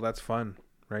fans. Well, that's fun.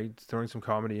 Right, throwing some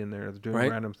comedy in there, doing Right.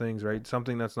 random things, right?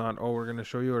 Something that's not, we're going to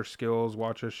show you our skills,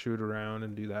 watch us shoot around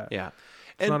and do that. Yeah,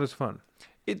 It's not as fun.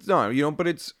 It's not, but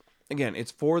it's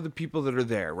for the people that are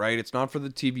there, right? It's not for the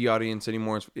TV audience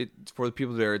anymore. It's for the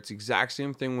people there. It's the exact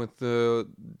same thing with the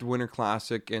Winter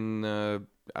Classic and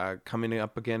coming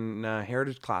up again,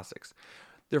 Heritage Classics.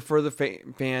 They're for the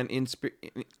fan in-game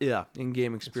experience.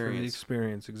 It's for the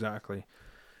experience, exactly.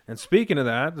 And speaking of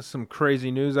that, there's some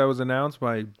crazy news that was announced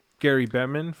by Gary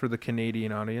Bettman for the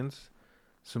Canadian audience.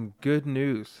 Some good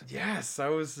news. Yes, I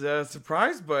was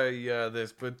surprised by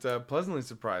this, but pleasantly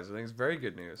surprised. I think it's very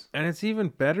good news. And it's even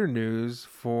better news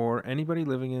for anybody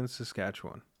living in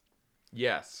Saskatchewan.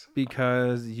 Yes.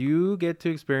 Because you get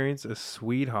to experience a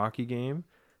sweet hockey game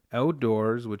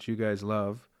outdoors, which you guys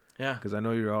love. Yeah. Because I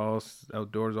know you're all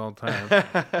outdoors all the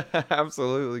time.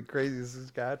 Absolutely crazy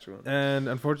Saskatchewan. And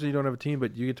unfortunately, you don't have a team,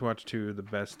 but you get to watch two of the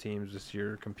best teams this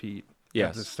year compete.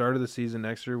 Yes. At the start of the season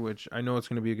next year, which I know it's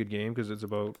going to be a good game because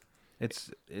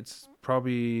it's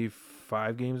probably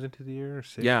 5 games into the year, or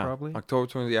 6 probably. October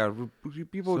 20th. Yeah,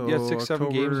 people So 6-7 games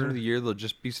October- into the year, they'll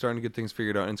just be starting to get things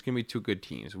figured out, and it's gonna be 2 good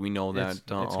teams. We know that It's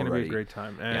going to be already. a great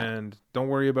time. And don't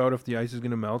worry about if the ice is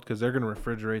going to melt because they're going to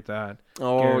refrigerate that.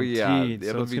 Oh yeah, Guaranteed. So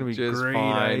it'll it's be going to be just great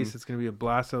fine. ice. It's going to be a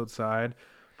blast outside.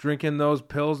 Drinking those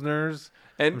Pilsners.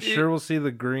 And I'm sure we'll see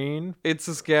the green. it's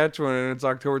Saskatchewan, and it's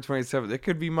October 27th. It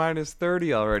could be minus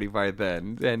 30 already by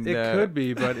then. And It could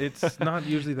be, but it's not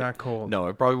usually that cold. No,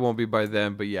 it probably won't be by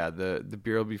then. But yeah, the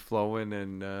beer will be flowing,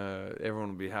 and everyone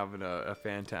will be having a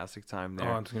fantastic time there.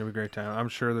 Oh, it's going to be a great time. I'm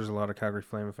sure there's a lot of Calgary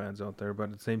Flamin' fans out there, but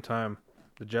at the same time,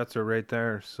 the Jets are right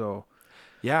there. So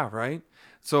Yeah, right.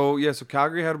 So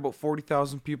Calgary had about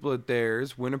 40,000 people at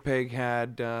theirs. Winnipeg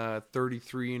had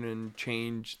 33 and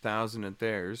change thousand at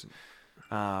theirs.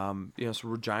 So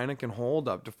Regina can hold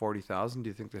up to 40,000. Do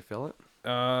you think they fill it?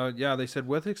 yeah, they said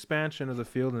with expansion of the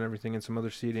field and everything and some other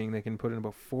seating, they can put in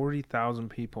about 40,000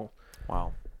 people.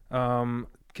 Wow.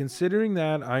 Considering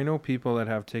that, I know people that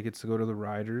have tickets to go to the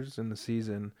Riders in the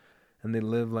season, and they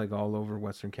live like all over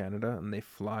Western Canada, and they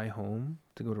fly home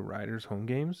to go to Riders home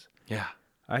games. Yeah.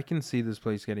 I can see this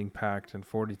place getting packed and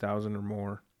 40,000 or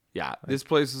more. Yeah, this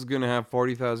place is going to have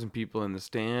 40,000 people in the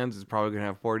stands. It's probably going to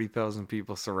have 40,000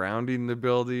 people surrounding the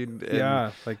building. And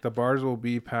Yeah, like the bars will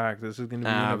be packed. This is going to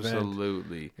be an event.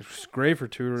 absolutely. It's great for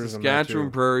tourism.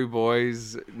 Saskatchewan Prairie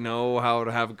boys know how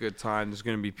to have a good time. There's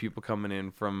going to be people coming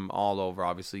in from all over,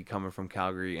 obviously coming from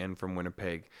Calgary and from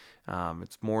Winnipeg.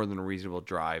 It's more than a reasonable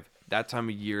drive. That time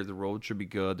of year, the road should be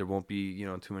good. There won't be,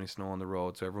 too many snow on the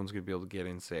road, so everyone's going to be able to get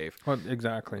in safe. Well,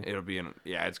 exactly. It'll be,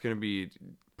 it's going to be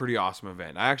pretty awesome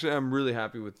event. I'm really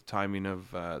happy with the timing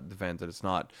of the event, that it's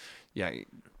not,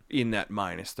 in that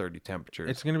minus 30 temperatures.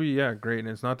 It's going to be, great. And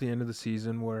it's not the end of the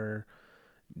season where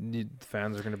the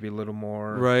fans are going to be a little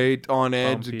more right on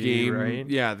edge. The bumpy, game, right?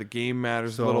 Yeah, the game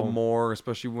matters a little more,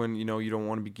 especially when you don't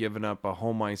want to be giving up a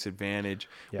home ice advantage.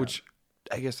 Yeah. Which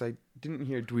I guess I didn't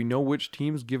hear. Do we know which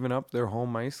team's giving up their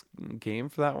home ice game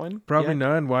for that one? Probably yet?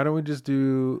 none. Why don't we just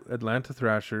do Atlanta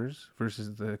Thrashers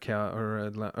versus the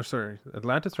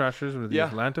Atlanta Thrashers or the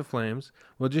Atlanta Flames?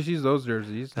 We'll just use those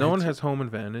jerseys. No one has home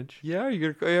advantage. Yeah,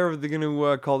 are they going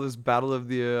to call this Battle of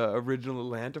the original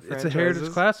Atlanta franchises? It's a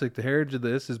Heritage Classic. The heritage of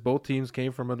this is both teams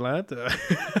came from Atlanta.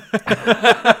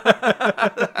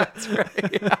 That's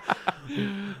right. Yeah.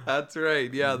 That's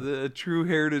right. Yeah, the true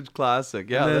Heritage Classic.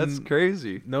 Yeah, that's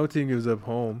crazy. No team gives up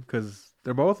home because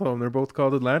they're both home. They're both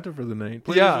called Atlanta for the night.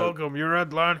 Please Yeah. welcome your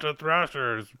Atlanta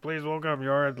Thrashers. Please welcome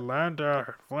your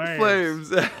Atlanta Flames.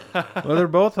 Flames. Well, they're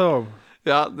both home.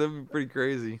 Yeah, that'd be pretty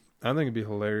crazy. I think it'd be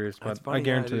hilarious, That's but funny, I yeah,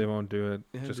 guarantee I they won't do it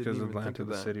yeah, I just didn't because even think Atlanta, of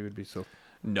the that. city, would be so.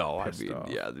 No, I Pissed mean, off.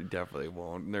 yeah, they definitely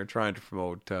won't. And they're trying to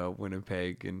promote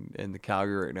Winnipeg and the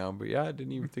Calgary right now. But yeah, I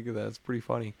didn't even think of that. It's pretty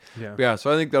funny. Yeah. But yeah,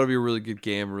 so I think that'll be a really good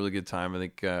game, a really good time. I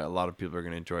think a lot of people are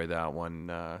going to enjoy that one.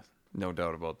 No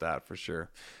doubt about that for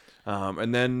sure.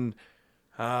 And then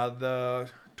the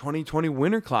 2020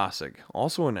 Winter Classic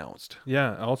also announced.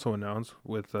 Yeah, also announced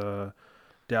with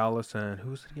Dallas and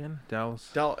who's it again? Dallas.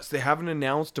 Dallas, they haven't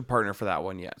announced a partner for that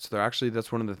one yet. So they're actually,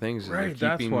 that's one of the things. Is Right, they're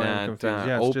that's keeping why I'm that confused.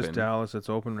 Yeah, it's open. just Dallas. It's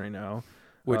open right now.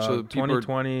 Which people are-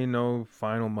 2020, no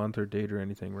final month or date or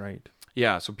anything, right?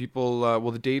 Yeah, so people,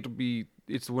 well, the date will be,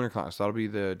 it's the Winter Classic. So that'll be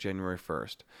the January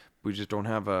 1st. We just don't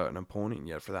have an opponent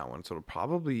yet for that one. So it'll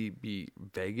probably be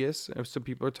Vegas. If some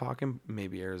people are talking,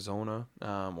 maybe Arizona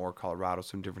or Colorado,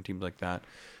 some different teams like that.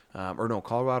 Or no,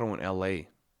 Colorado and LA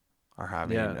are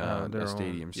having their a own,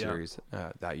 stadium yeah. series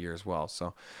that year as well.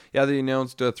 So yeah, they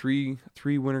announced three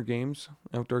winter games,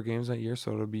 outdoor games that year.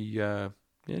 So it'll be, yeah,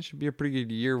 it should be a pretty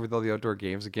good year with all the outdoor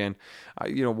games again.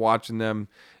 Watching them,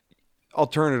 I'll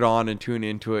turn it on and tune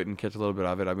into it and catch a little bit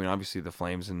of it. I mean, obviously the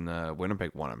Flames and the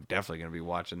Winnipeg one, I'm definitely going to be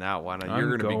watching that one. And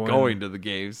you're going to be going to the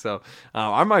game. So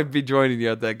I might be joining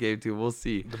you at that game too. We'll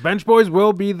see. The Bench Boys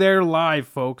will be there live,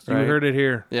 folks. You Right. heard it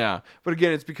here. Yeah. But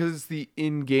again, it's because it's the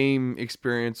in-game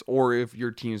experience or if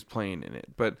your team's playing in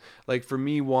it. But like for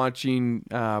me watching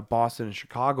Boston and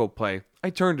Chicago play,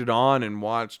 I turned it on and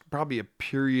watched probably a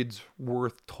period's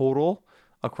worth total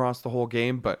across the whole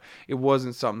game, but it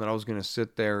wasn't something that I was going to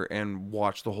sit there and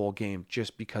watch the whole game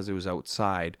just because it was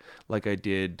outside like I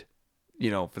did,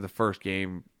 for the first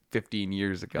game 15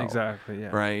 years ago. Exactly, yeah.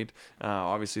 Right?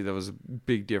 Obviously, there was a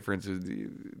big difference.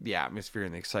 The atmosphere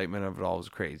and the excitement of it all was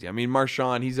crazy. I mean,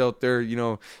 Marchand, he's out there,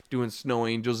 doing snow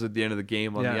angels at the end of the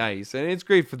game on the ice. And it's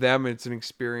great for them. It's an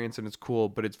experience and it's cool,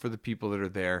 but it's for the people that are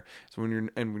there. So when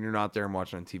you're not there and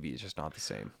watching on TV, it's just not the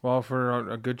same. Well, for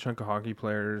a good chunk of hockey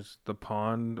players, the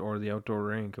pond or the outdoor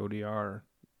rink, ODR,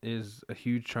 is a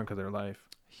huge chunk of their life.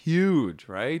 Huge,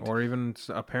 right? Or even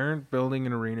a parent building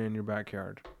an arena in your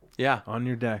backyard. Yeah. On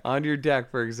your deck. On your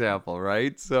deck, for example,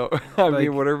 right? So, I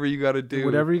mean, whatever you got to do.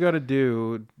 Whatever you got to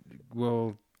do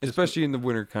will... Especially in the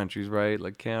winter countries, right?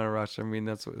 Like Canada, Russia. I mean,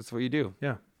 that's what you do.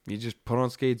 Yeah. You just put on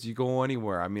skates. You go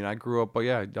anywhere. I mean, I grew up,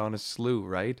 on a slough,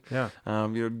 right? Yeah.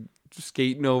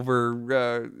 Skating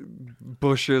over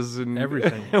bushes and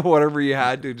everything. Whatever you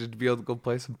had to just be able to go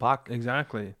play some puck.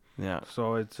 Exactly. Yeah.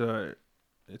 So it's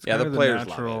Yeah, kind the of the players love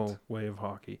natural it. way of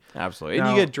hockey. Absolutely. Now-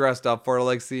 And you get dressed up for it. I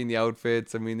like seeing the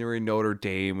outfits. I mean, they were in Notre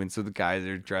Dame, and so the guys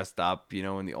are dressed up,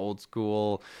 in the old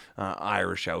school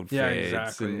Irish outfits. Yeah,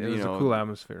 exactly. And, It was a cool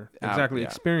atmosphere. Exactly. yeah.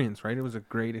 Experience, right? It was a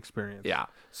great experience. Yeah.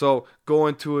 So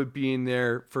going to it, being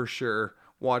there for sure,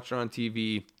 watching on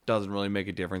TV doesn't really make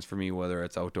a difference for me whether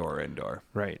it's outdoor or indoor.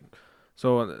 Right.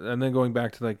 So, and then going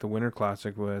back to like the Winter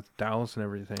Classic with Dallas and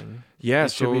everything. Yeah,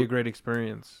 It should be a great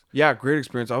experience. Yeah, great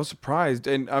experience. I was surprised,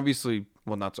 and obviously,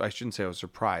 well, I shouldn't say I was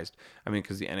surprised. I mean,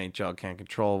 because the NHL can't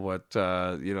control what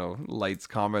Light's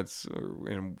comments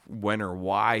and when or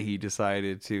why he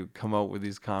decided to come out with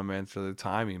these comments or the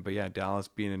timing. But yeah, Dallas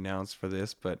being announced for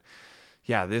this, but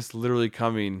yeah, this literally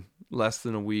coming less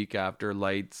than a week after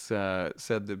Lights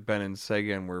said that Ben and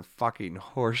Sagan were fucking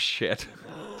horse shit.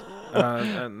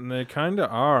 And they kind of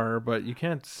are, but you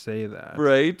can't say that.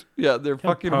 Right? Yeah, they're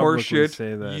fucking horse publicly shit.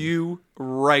 say that. You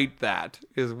write that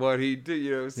is what he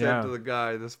did, said Yeah. to the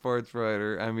guy, the sports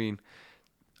writer. I mean,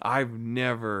 I've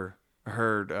never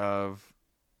heard of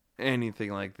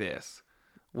anything like this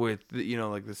with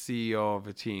like the CEO of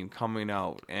a team coming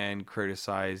out and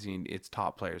criticizing its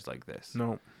top players like this.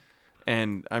 No.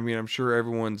 And I mean, I'm sure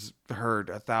everyone's heard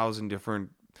 1,000 different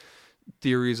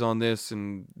theories on this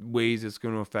and ways it's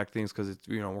going to affect things because it's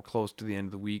we're close to the end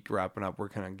of the week wrapping up. We're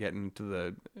kind of getting to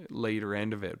the later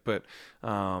end of it, but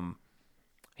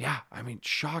yeah, I mean,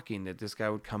 shocking that this guy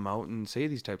would come out and say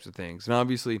these types of things. And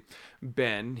obviously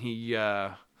Ben, he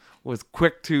was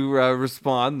quick to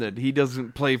respond that he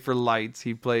doesn't play for Lights,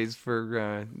 he plays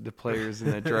for the players in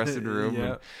the dressing room. Yeah.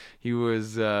 And he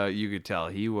was you could tell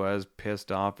he was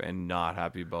pissed off and not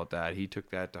happy about that. He took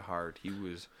that to heart. He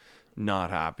was not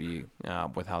happy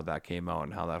with how that came out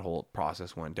and how that whole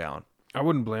process went down. I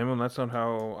wouldn't blame him. That's not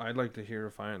how I'd like to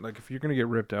hear. Like, if you're going to get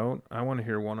ripped out, I want to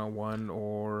hear one-on-one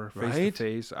or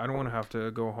face-to-face. I don't want to have to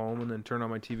go home and then turn on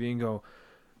my TV and go,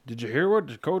 did you hear what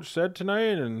the coach said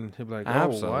tonight? And he'll be like, oh,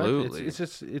 Absolutely. what?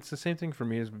 It's the same thing for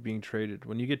me as being traded.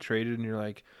 When you get traded and you're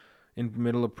like in the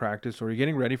middle of practice or you're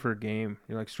getting ready for a game,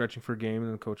 you're like stretching for a game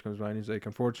and the coach comes by and he's like,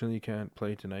 unfortunately, you can't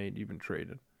play tonight. You've been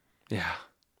traded. Yeah.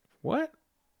 What?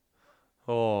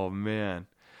 Oh man.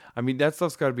 I mean, that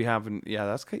stuff's got to be happening. Yeah,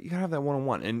 you got to have that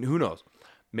one-on-one. And who knows?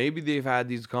 Maybe they've had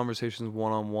these conversations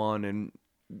one-on-one and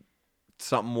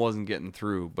something wasn't getting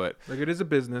through. But Like, it is a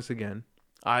business again.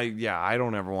 I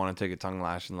don't ever want to take a tongue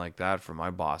lashing like that from my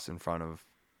boss in front of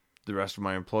the rest of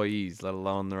my employees, let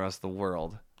alone the rest of the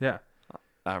world. Yeah,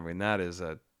 I mean, that is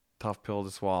a tough pill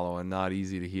to swallow and not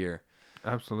easy to hear.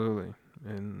 absolutely.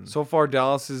 And So far,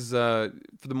 Dallas is, for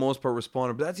the most part,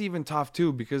 responded. But that's even tough,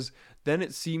 too, because then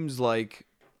it seems like,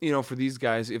 for these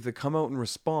guys, if they come out and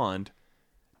respond,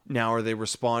 now are they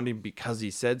responding because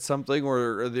he said something,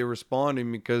 or are they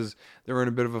responding because they were in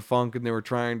a bit of a funk and they were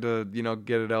trying to,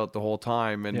 get it out the whole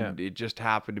time and it just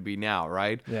happened to be now,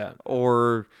 right? yeah,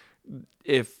 Or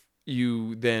if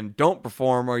you then don't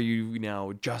perform, are you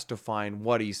now justifying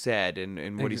what he said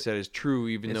and what he said is true,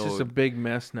 even it's though just a big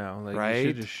mess now. Like, you Right?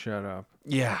 should just shut up.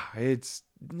 yeah, it's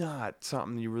not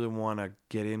something you really want to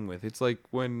get in with. It's like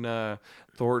when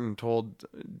Thornton told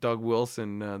Doug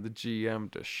Wilson, the GM,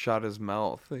 to shut his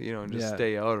mouth, and just Yeah.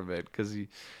 stay out of it. Because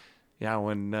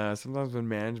sometimes when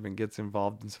management gets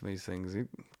involved in some of these things, it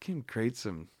can create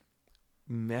some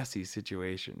messy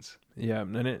situations. Yeah,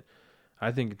 and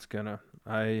I think it's gonna.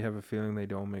 I have a feeling they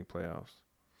don't make playoffs.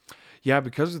 Yeah,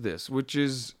 because of this, which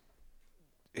is,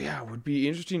 would be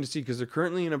interesting to see because they're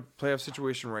currently in a playoff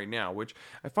situation right now, which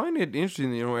I find it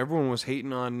interesting. Everyone was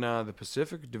hating on the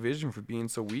Pacific Division for being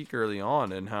so weak early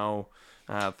on and how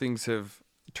things have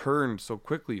turned so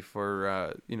quickly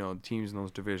for, teams in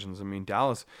those divisions. I mean,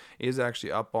 Dallas is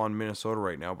actually up on Minnesota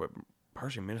right now, but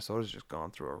partially Minnesota's just gone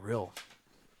through a real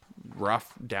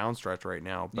rough down stretch right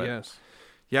now. But Yes.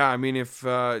 yeah, I mean, if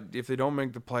they don't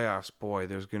make the playoffs, boy,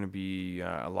 there's going to be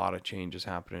a lot of changes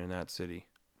happening in that city.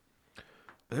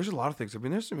 But there's a lot of things. I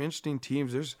mean, there's some interesting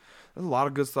teams. There's a lot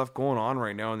of good stuff going on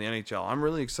right now in the NHL. I'm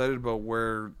really excited about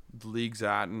where the league's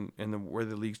at and where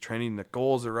the league's trending. The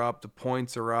goals are up. The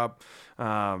points are up.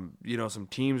 Some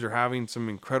teams are having some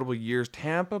incredible years.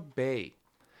 Tampa Bay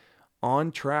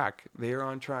on track. They are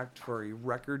on track for a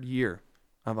record year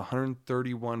of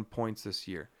 131 points this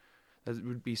year. That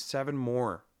would be 7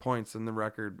 more points than the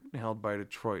record held by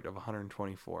Detroit of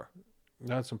 124.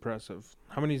 That's impressive.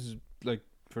 How many's, like,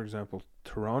 for example,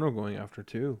 Toronto going after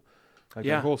too? Like,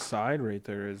 Yeah. the whole side right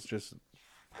there is just.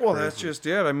 Well, that's crazy. just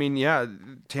it. I mean, yeah,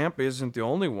 Tampa isn't the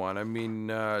only one. I mean,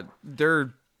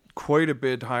 they're quite a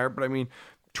bit higher, but I mean,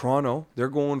 Toronto, they're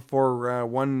going for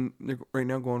they're right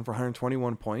now going for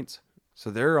 121 points. So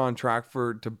they're on track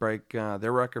to break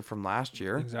their record from last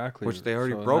year. Exactly. Which they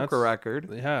already So broke a that's- record.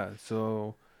 Yeah.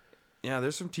 So, Yeah,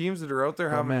 there's some teams that are out there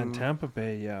oh having. man, Tampa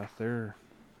Bay. Yeah, they're.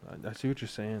 I see what you're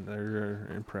saying. They're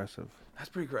impressive. That's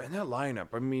pretty great. And that lineup,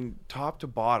 I mean, top to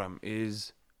bottom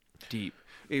is deep.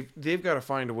 If they've got to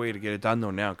find a way to get it done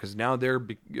though now, because now they're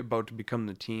about to become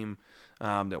the team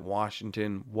that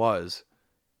Washington was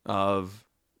of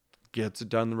gets it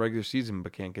done in the regular season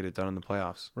but can't get it done in the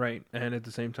playoffs. Right, and at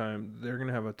the same time, they're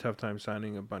gonna have a tough time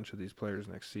signing a bunch of these players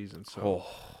next season. So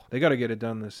Oh, they got to get it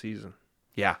done this season.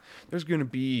 yeah. There's going to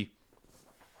be.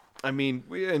 I mean,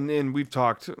 we've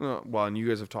talked. And you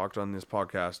guys have talked on this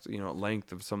podcast, at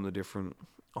length of some of the different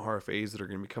RFAs that are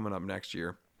going to be coming up next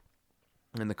year,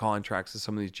 and the contracts that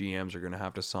some of these GMs are going to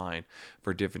have to sign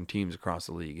for different teams across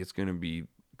the league. It's going to be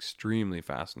extremely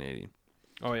fascinating.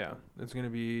 Oh yeah, it's gonna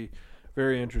be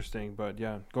very interesting. But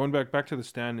yeah, going back to the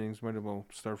standings, might as well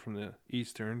start from the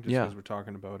Eastern, just Yeah. as we're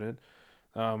talking about it.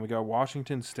 We got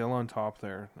Washington still on top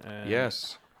there, and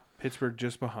Yes. Pittsburgh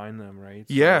just behind them, right?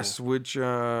 So Yes, which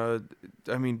I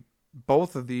mean,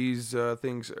 both of these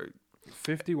things.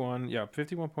 51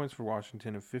 points for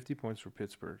Washington and 50 points for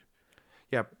Pittsburgh.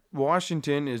 Yeah,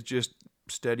 Washington is just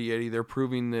steady Eddie. They're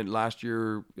proving that last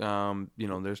year,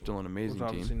 they're still an It amazing was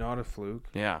obviously team. not a fluke.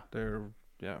 Yeah, they're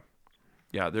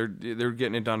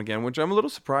getting it done again, which I'm a little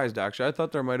surprised actually. I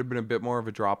thought there might have been a bit more of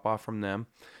a drop off from them.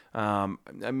 I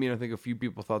think a few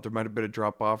people thought there might have been a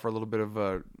drop off or a little bit of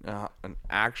an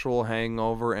actual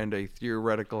hangover and a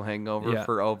theoretical hangover Yeah.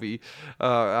 for Ovi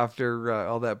after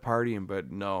all that partying, but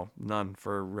no, none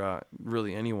for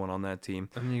really anyone on that team.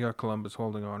 And then you got Columbus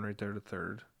holding on right there to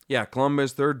third. Yeah,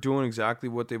 Columbus, they're doing exactly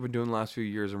what they've been doing the last few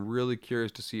years. I'm really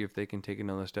curious to see if they can take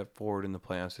another step forward in the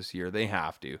playoffs this year. They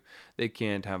have to. They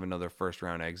can't have another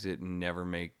first-round exit and never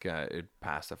make it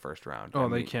past the first round. Oh, I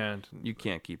they mean, can't. You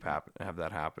can't have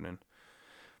that happening.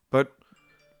 But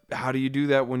how do you do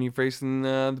that when you're facing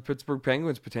the Pittsburgh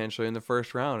Penguins potentially in the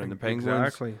first round? And the Penguins,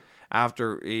 Exactly.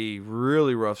 after a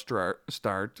really rough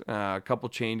start, a couple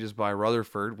changes by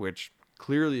Rutherford, which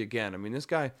clearly, again, I mean, this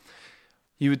guy,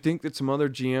 you would think that some other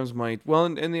GMs might, well,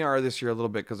 and they are this year a little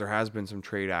bit because there has been some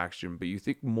trade action, but you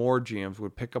think more GMs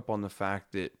would pick up on the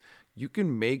fact that you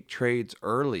can make trades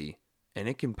early and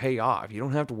it can pay off. You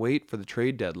don't have to wait for the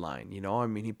trade deadline. I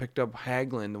mean, he picked up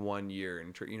Hagelin the one year,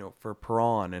 and for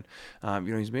Perron, and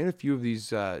he's made a few of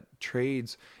these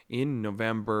trades in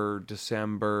November,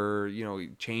 December.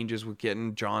 Changes with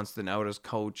getting Johnston out as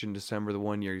coach in December the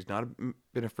one year. He's not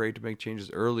been afraid to make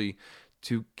changes early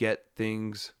to get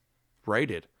things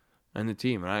righted and the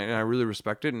team, and I really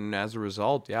respect it. And as a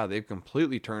result, they've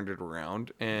completely turned it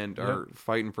around and are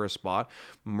fighting for a spot.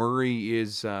 Murray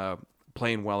is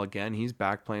playing well again. He's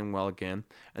back playing well again,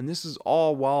 and this is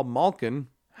all while Malkin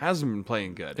hasn't been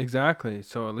playing good. Exactly.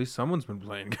 So at least someone's been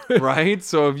playing good, right?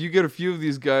 So if you get a few of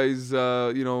these guys,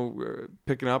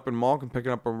 picking up, and Malkin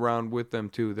picking up around with them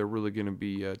too, they're really going to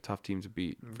be a tough team to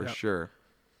beat for sure.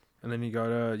 And then you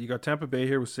got Tampa Bay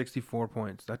here with 64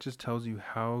 points. That just tells you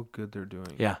how good they're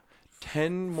doing. Yeah.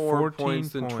 10 more points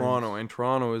than Toronto, and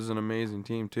Toronto is an amazing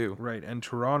team too. Right, and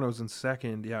Toronto's in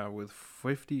second, with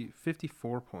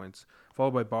 54 points,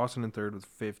 followed by Boston in third with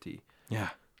 50. Yeah.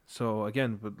 So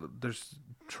again, but there's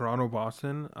Toronto,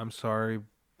 Boston. I'm sorry,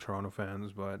 Toronto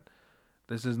fans, but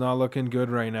this is not looking good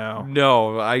right now.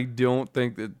 No, I don't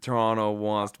think that Toronto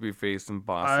wants to be facing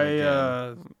Boston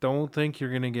again. Don't think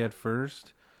you're gonna get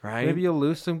first. Right? Maybe you'll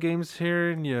lose some games here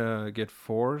and you get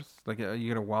fourth. Like you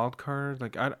get a wild card.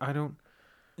 Like I don't.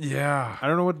 Yeah. I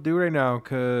don't know what to do right now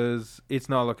because it's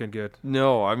not looking good.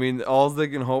 No, I mean, all they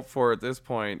can hope for at this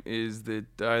point is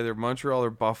that either Montreal or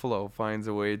Buffalo finds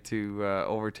a way to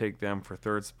overtake them for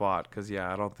third spot. Because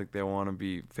I don't think they want to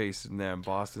be facing them.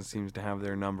 Boston seems to have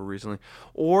their number recently.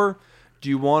 Or do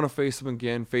you want to face them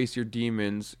again? Face your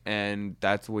demons, and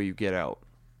that's the way you get out.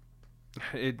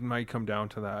 It might come down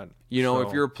to that.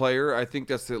 If you're a player, I think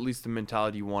that's at least the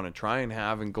mentality you want to try and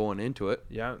have and going into it.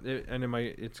 Yeah,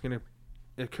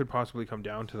 it could possibly come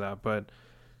down to that. But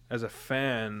as a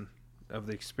fan of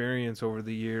the experience over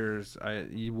the years,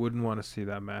 you wouldn't want to see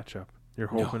that matchup. You're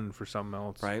hoping for something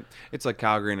else. Right? It's like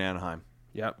Calgary and Anaheim.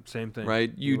 Yeah, same thing.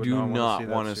 Right? You do not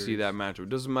want to see that matchup. It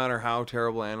doesn't matter how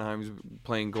terrible Anaheim's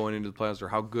playing going into the playoffs or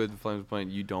how good the Flames are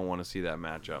playing. You don't want to see that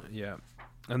matchup. Yeah.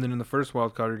 And then in the first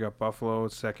wild card, you got Buffalo.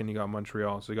 Second, you got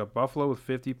Montreal. So you got Buffalo with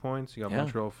 50 points. You got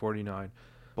Montreal with 49.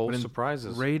 Both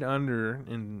surprises. Right under,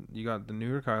 and you got the New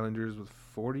York Islanders with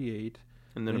 48.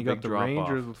 And then you got the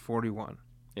Rangers with 41.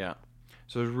 Yeah.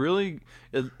 So there's really,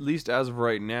 at least as of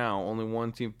right now, only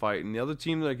one team fighting. The other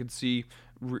team that I could see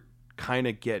kind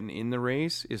of getting in the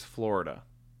race is Florida.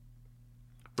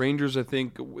 Rangers, I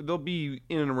think they'll be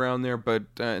in and around there, but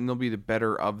and they'll be the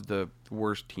better of the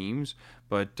worst teams.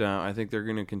 But I think they're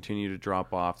going to continue to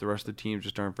drop off. The rest of the teams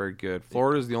just aren't very good.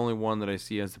 Florida is the only one that I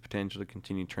see has the potential to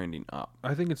continue trending up.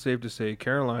 I think it's safe to say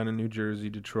Carolina, New Jersey,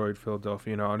 Detroit,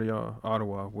 Philadelphia, and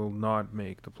Ottawa will not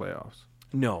make the playoffs.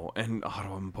 No, and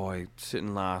Ottawa, boy,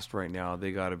 sitting last right now,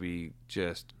 they got to be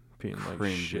just being cringing,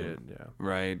 like shit, yeah.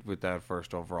 Right, with that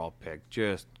first overall pick,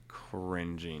 just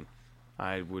cringing.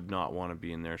 I would not want to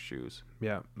be in their shoes.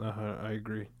 Yeah, I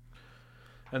agree.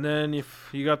 And then if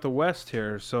you got the West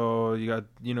here, so you got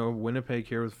Winnipeg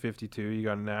here with 52. You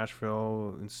got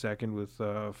Nashville in second with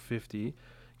 50. You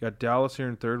got Dallas here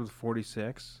in third with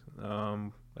 46.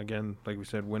 Again, like we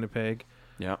said, Winnipeg.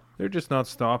 Yeah, they're just not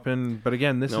stopping. But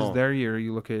again, this is their year.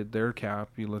 You look at their cap.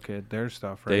 You look at their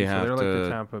stuff. Right, they're like the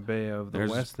Tampa Bay of the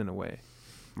West in a way.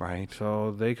 Right.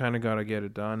 So they kind of got to get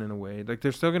it done in a way. Like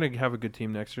they're still going to have a good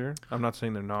team next year. I'm not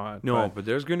saying they're not. No, but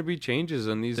there's going to be changes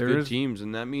in these good teams,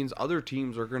 and that means other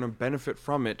teams are going to benefit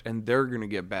from it, and they're going to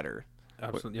get better.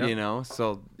 Absolutely. Yep.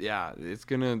 So it's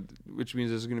gonna, which means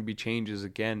there's going to be changes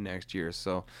again next year.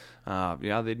 So,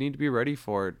 they need to be ready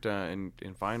for it and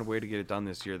find a way to get it done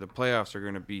this year. The playoffs are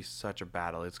going to be such a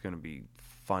battle. It's going to be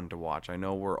fun to watch. I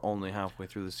know we're only halfway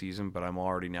through the season, but I'm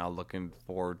already now looking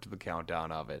forward to the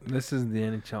countdown of it. This is the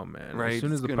NHL, man. Right? As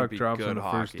soon as the puck drops on the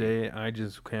first day, I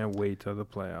just can't wait till the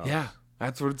playoffs. Yeah,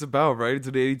 that's what it's about, right? It's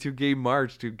an 82-game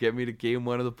march to get me to game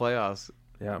one of the playoffs.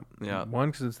 Yeah. Yeah.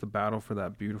 One, because it's the battle for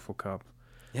that beautiful cup.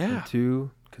 Yeah. And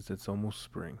two, because it's almost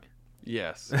spring.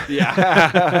 Yes.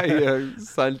 Yeah. Yeah.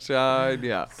 Sunshine.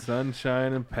 Yeah.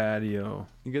 Sunshine and patio.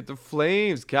 You get the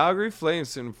Flames. Calgary Flames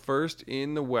sitting first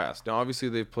in the West. Now, obviously,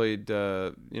 they've played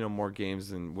more games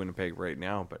than Winnipeg right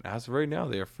now, but as of right now,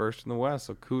 they are first in the West.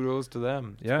 So kudos to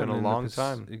them. It's been a long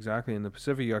time. Exactly. In the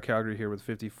Pacific, you got Calgary here with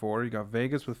 54. You got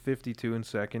Vegas with 52 in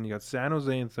second. You got San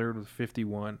Jose in third with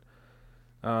 51.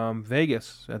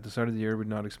 Vegas at the start of the year would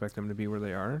not expect them to be where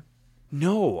they are.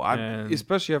 No,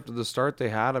 especially after the start they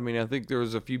had. I mean, I think there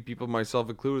was a few people, myself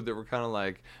included, that were kind of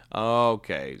like, oh,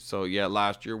 okay, so yeah,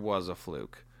 last year was a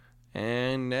fluke.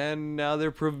 And then now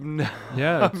they're proving me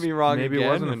wrong maybe again. It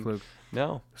wasn't a fluke.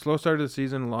 No. Slow start of the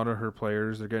season, a lot of her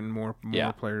players, they're getting more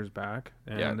players back,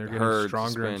 and they're getting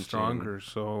stronger and stronger.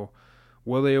 So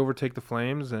Will they overtake the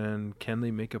Flames, and can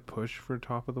they make a push for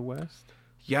top of the West?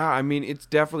 Yeah, I mean, it's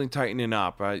definitely tightening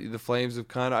up. The Flames have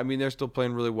kind of, I mean, they're still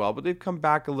playing really well, but they've come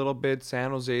back a little bit.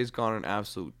 San Jose's gone on an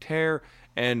absolute tear,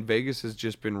 and Vegas has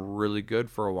just been really good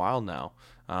for a while now.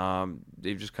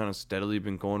 They've just kind of steadily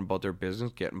been going about their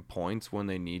business, getting points when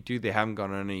they need to. They haven't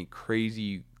gone on any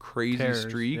crazy Tears,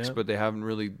 streaks, yeah. but they haven't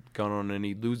really gone on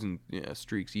any losing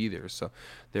streaks either. So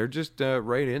they're just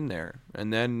right in there.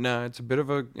 And then it's a bit of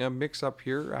a mix-up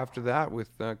here after that with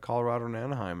Colorado and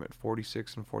Anaheim at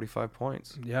 46 and 45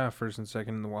 points. Yeah, first and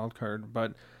second in the wild card.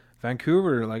 But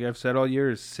Vancouver, like I've said all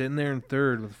year, is sitting there in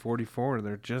third with 44.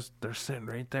 They're sitting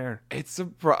right there.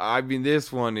 I mean,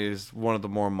 this one is one of the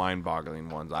more mind-boggling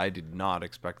ones. I did not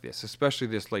expect this, especially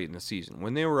this late in the season.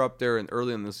 When they were up there and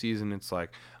early in the season, it's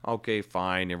like, okay,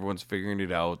 fine, everyone's figuring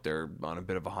it out. They're on a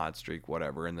bit of a hot streak,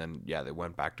 whatever. And then, yeah, they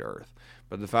went back to earth.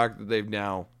 But the fact that they've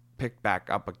now picked back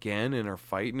up again and are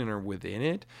fighting and are within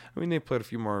it, I mean, they played a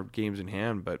few more games in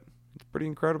hand, but it's pretty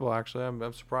incredible, actually.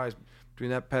 I'm surprised.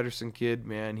 Between that Pedersen kid,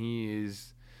 man, he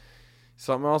is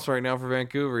something else right now for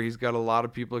Vancouver. He's got a lot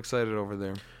of people excited over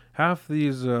there. Half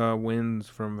these wins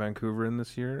from Vancouver in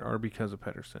this year are because of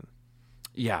Pedersen.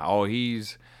 Yeah,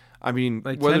 I mean,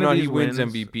 Like, whether 10 or of not he these wins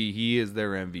wins- MVP, he is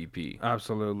their MVP.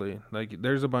 Absolutely. Like,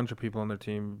 there's a bunch of people on their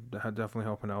team that are definitely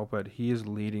helping out, but he is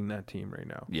leading that team right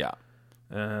now. Yeah,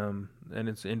 And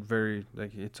it's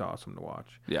it's awesome to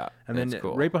watch. yeah. And then it's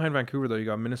cool. right behind Vancouver, though, you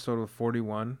got Minnesota with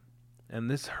 41. And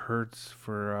this hurts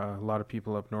for a lot of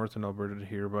people up north in Alberta to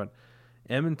hear, but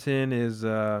Edmonton is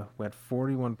at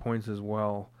 41 points as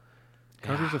well.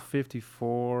 Calgary's a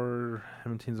 54.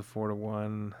 Edmonton's a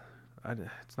 4-1.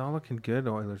 It's not looking good,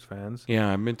 Oilers fans.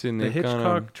 Yeah, Edmonton. The they've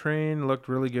Hitchcock train looked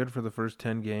really good for the first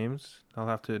 10 games, I'll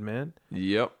have to admit.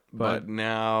 Yep, but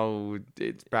now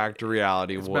it's back to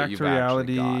reality. It's what back you've to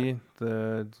actually reality.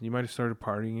 got. You might have started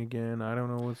partying again. I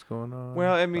don't know what's going on.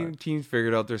 Well, I mean, but teams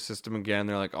figured out their system again.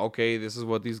 They're like, okay, this is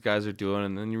what these guys are doing,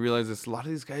 and then you realize a lot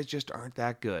of these guys just aren't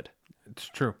that good. it's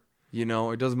true. You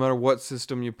know, it doesn't matter what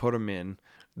system you put them in.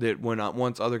 That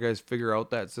once other guys figure out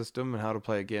that system and how to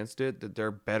play against it, that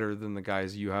they're better than the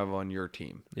guys you have on your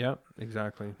team. Yeah,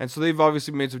 exactly. And so they've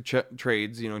obviously made some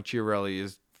trades. You know, Chiarelli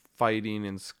is fighting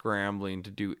and scrambling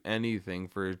to do anything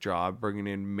for his job, bringing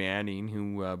in Manning,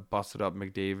 who busted up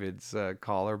McDavid's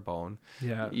collarbone.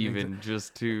 Yeah, Even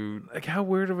just to... like, how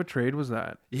weird of a trade was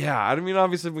that? Yeah, I mean,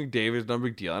 obviously McDavid's not a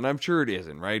big deal, and I'm sure it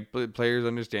isn't, right? But players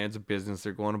understand it's a business.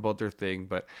 They're going about their thing.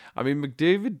 But, I mean,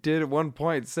 McDavid did at one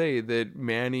point say that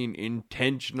Manning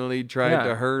intentionally tried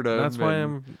to hurt him. That's why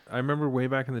I remember way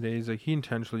back in the days, like, he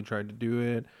intentionally tried to do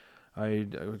it.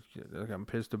 I'm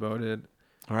pissed about it.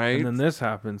 Right? And then this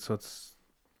happened, so it's...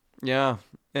 Yeah.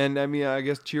 And, I mean, I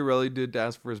guess Chiarelli did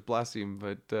ask for his blessing,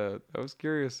 but I was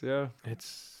curious, yeah.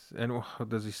 And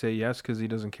does he say yes because he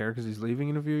doesn't care because he's leaving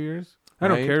in a few years? I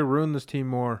don't Right. care. Ruin this team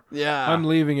more. Yeah. I'm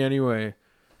leaving anyway.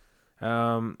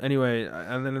 Anyway,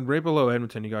 and then right below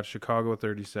Edmonton, you got Chicago with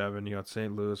 37. You got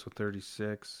St. Louis with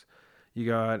 36. You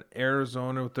got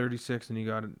Arizona with 36, and you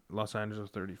got Los Angeles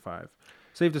with 35.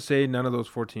 Safe to say, none of those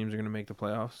four teams are going to make the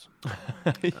playoffs.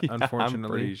 Yeah, Unfortunately. I'm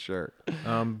pretty sure.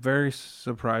 Very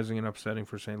surprising and upsetting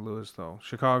for St. Louis, though.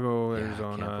 Chicago, Yeah, I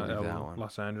Arizona, can't believe that one.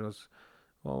 Los Angeles.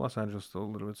 Well, Los Angeles is still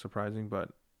a little bit surprising,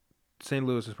 but St.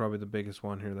 Louis is probably the biggest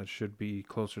one here that should be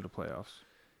closer to playoffs.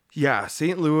 Yeah,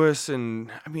 St. Louis and,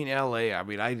 I mean, LA, I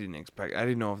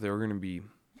didn't know if they were going to be,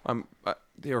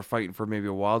 they were fighting for maybe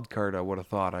a wild card, I would have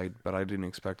thought, but I didn't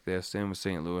expect this. Same with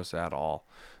St. Louis at all.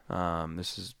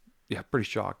 This is, pretty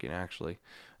shocking, actually.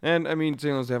 And, I mean,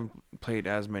 St. Louis haven't played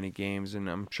as many games, and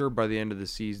I'm sure by the end of the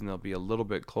season they'll be a little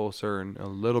bit closer and a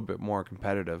little bit more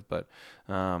competitive. But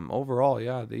overall,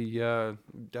 yeah, they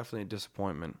definitely a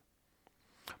disappointment.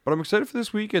 But I'm excited for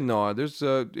this weekend, though. There's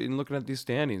in looking at these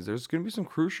standings, there's going to be some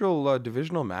crucial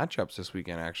divisional matchups this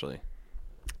weekend, actually.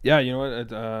 Yeah, you know what?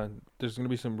 There's going to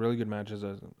be some really good matches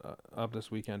up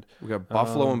this weekend. We got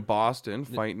Buffalo and Boston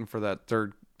fighting for that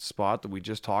third spot that we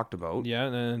just talked about. Yeah,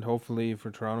 and hopefully,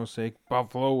 for Toronto's sake,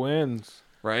 Buffalo wins.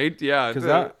 Right? Yeah.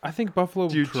 Because I think Buffalo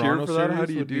Do you cheer Toronto for that? series How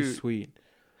do you would be do- sweet.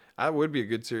 That would be a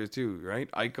good series, too,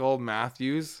 right? Eichel,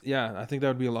 Matthews. Yeah, I think that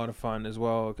would be a lot of fun as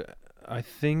well. I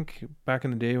think back in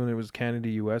the day when there was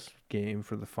Canada-US game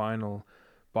for the final,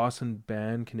 Boston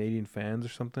banned Canadian fans or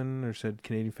something, or said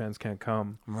Canadian fans can't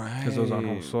come Right. because it was on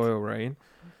home soil, right?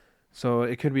 So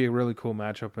it could be a really cool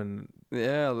matchup, and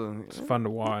Yeah. it's fun to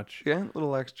watch. Yeah, a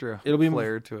little extra It'll be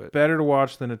flair to it. Better to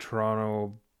watch than a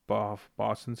Toronto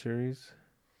Boston series,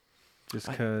 just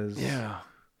because. Yeah.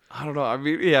 I don't know. I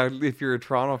mean, yeah, if you're a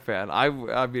Toronto fan, I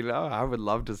mean, I would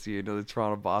love to see another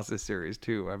Toronto Boston series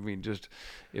too. I mean, just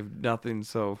if nothing,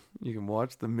 so you can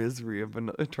watch the misery of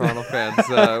Toronto fans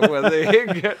when they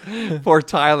get poor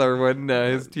Tyler when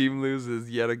his team loses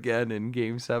yet again in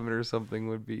Game 7 or something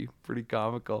would be pretty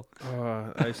comical.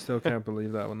 I still can't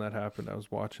believe that when that happened. I was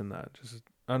watching that. Just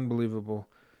unbelievable.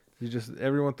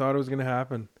 Everyone thought it was going to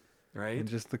happen. Right? And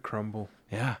just the crumble.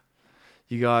 Yeah.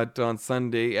 You got on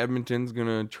Sunday, Edmonton's going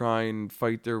to try and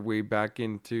fight their way back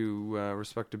into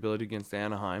respectability against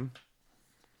Anaheim.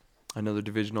 Another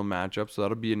divisional matchup, so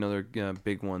that'll be another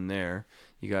big one there.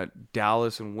 You got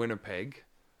Dallas and Winnipeg,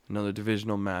 another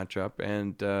divisional matchup.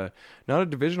 And not a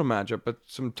divisional matchup, but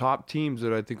some top teams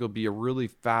that I think will be a really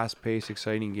fast-paced,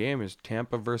 exciting game is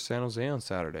Tampa versus San Jose on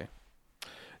Saturday.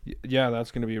 Yeah,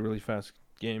 that's going to be a really fast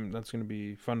game. That's going to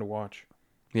be fun to watch.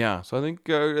 Yeah, so I think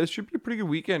it should be a pretty good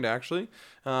weekend, actually.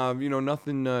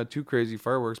 Nothing too crazy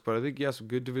fireworks, but I think, some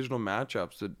good divisional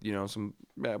matchups that, some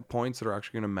points that are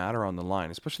actually going to matter on the line,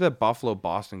 especially that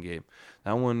Buffalo-Boston game.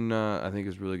 That one, I think,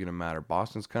 is really going to matter.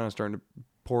 Boston's kind of starting to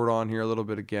pour it on here a little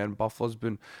bit again. Buffalo's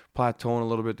been plateauing a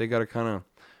little bit. They got to kind of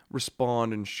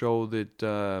respond and show that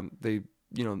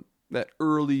that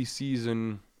early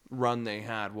season run they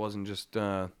had wasn't just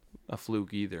a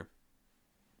fluke either.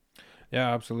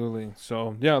 Yeah, absolutely.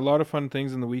 So, a lot of fun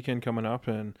things in the weekend coming up,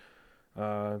 and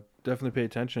definitely pay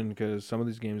attention because some of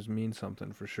these games mean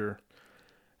something for sure.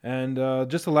 And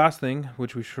just the last thing,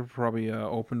 which we should probably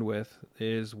open with,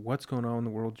 is what's going on in the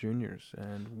World Juniors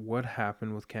and what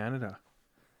happened with Canada.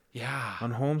 Yeah.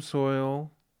 On home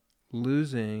soil,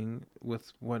 losing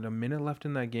with, a minute left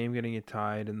in that game, getting it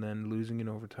tied, and then losing in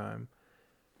overtime.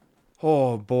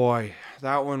 Oh, boy.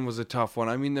 That one was a tough one.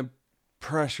 I mean, the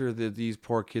pressure that these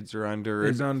poor kids are under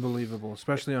is unbelievable,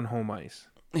 especially on home ice.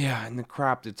 Yeah, and the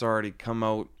crap that's already come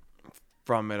out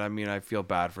from it. I mean, I feel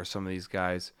bad for some of these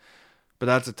guys, but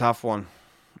that's a tough one.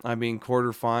 I mean,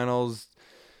 quarterfinals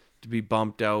to be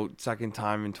bumped out second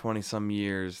time in 20 some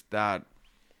years, that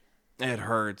it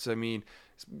hurts. I mean,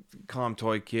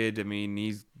 Comtois kid, I mean,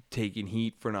 he's taking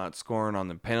heat for not scoring on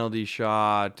the penalty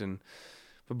shot. And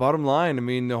but bottom line, I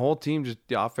mean, the whole team, just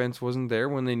the offense wasn't there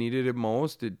when they needed it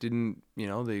most. It didn't,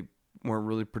 they weren't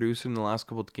really producing the last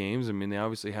couple of games. I mean, they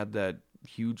obviously had that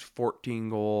huge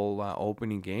 14-goal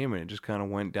opening game, and it just kind of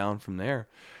went down from there.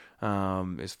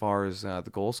 As far as the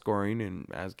goal scoring, and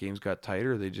as games got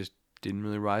tighter, they just didn't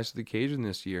really rise to the occasion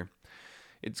this year.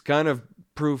 It's kind of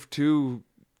proof too,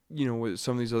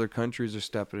 some of these other countries are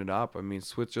stepping it up. I mean,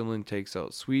 Switzerland takes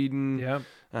out Sweden. Yep.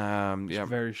 It's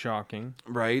very shocking.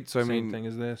 Right. So, Same thing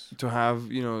as this. To have,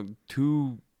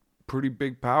 two pretty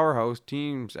big powerhouse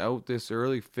teams out this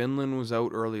early. Finland was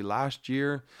out early last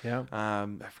year. Yeah.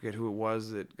 I forget who it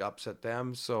was that upset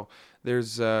them. So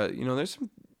there's, there's some,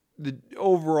 the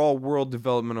overall world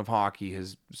development of hockey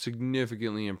has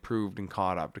significantly improved and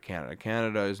caught up to Canada.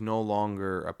 Canada is no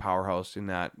longer a powerhouse in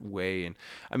that way. And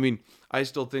I mean, I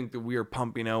still think that we are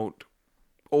pumping out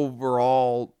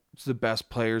overall the best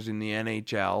players in the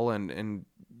NHL, and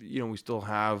we still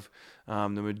have the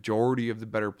majority of the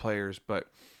better players,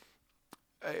 but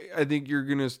I think you're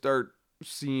going to start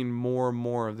seeing more and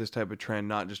more of this type of trend,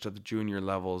 not just at the junior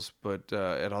levels, but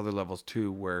at other levels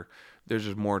too, where there's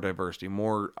just more diversity,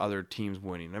 more other teams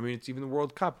winning. I mean, it's even the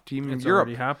World Cup team in Europe. It's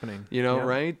already happening.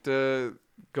 Right?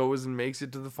 Goes and makes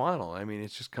it to the final. I mean,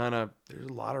 it's just kind of, there's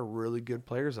a lot of really good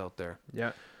players out there.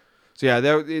 Yeah. So yeah,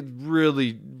 it's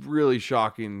really, really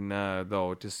shocking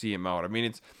though to see him out. I mean,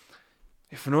 it's,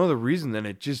 if for no other reason than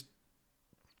it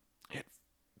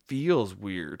feels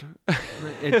weird.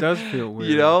 It does feel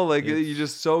weird. You're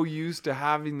just so used to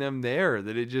having them there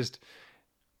that it just,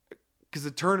 because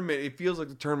the tournament, it feels like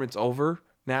the tournament's over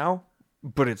now,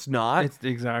 but it's not. It's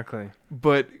exactly.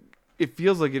 But it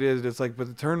feels like it is. It's like, but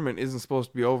the tournament isn't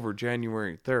supposed to be over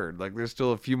January 3rd. Like, there's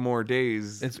still a few more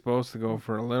days. It's supposed to go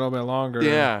for a little bit longer.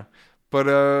 Yeah. But,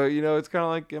 it's kind of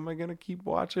like, am I going to keep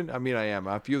watching? I mean, I am.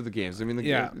 A few of the games. I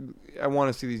mean, I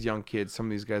want to see these young kids. Some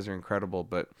of these guys are incredible,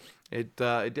 but it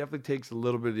definitely takes a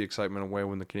little bit of the excitement away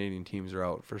when the Canadian teams are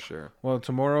out, for sure. Well,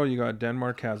 tomorrow you got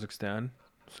Denmark, Kazakhstan.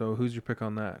 So who's your pick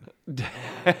on that?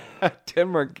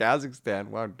 Denmark, Kazakhstan.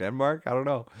 Wow, Denmark? I don't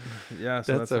know. Yeah,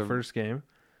 so that's the first game.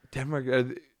 Denmark,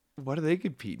 what are they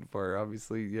competing for?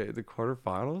 Obviously, the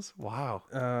quarterfinals?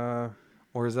 Wow.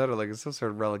 Or is that some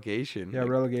sort of relegation? Yeah,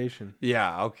 relegation.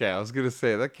 Yeah, okay. I was going to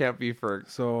say, that can't be for...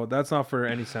 So that's not for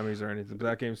any semis or anything, but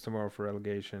that game's tomorrow for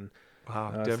relegation.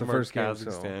 Wow, Denmark,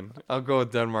 Kazakhstan. I'll go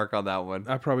with Denmark on that one.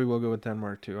 I probably will go with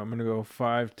Denmark, too. I'm going to go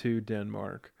 5-2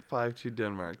 Denmark. 5-2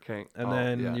 Denmark, okay. And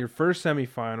then your first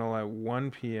semifinal at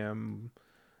 1 p.m.,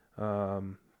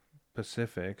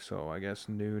 Pacific, so I guess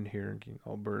noon here in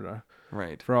Alberta.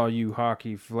 Right. For all you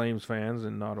hockey Flames fans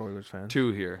and not Oilers fans.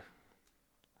 2 here.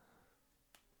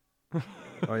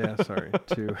 Oh yeah, sorry,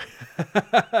 2.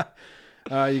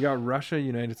 You got Russia,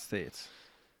 United States.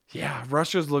 Yeah,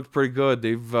 Russia's looked pretty good.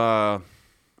 They've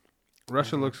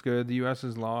Russia looks good. The U.S.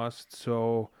 has lost,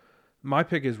 so my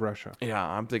pick is Russia. yeah,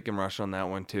 I'm thinking Russia on that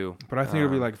one too. But I think it'll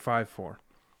be like 5-4.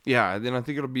 Yeah, then I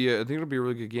think it'll be a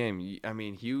really good game. I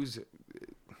mean, Hughes,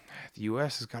 the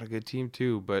U.S. has got a good team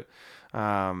too, but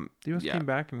The U.S. yeah. came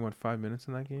back in 5 minutes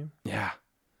in that game. Yeah,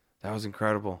 that was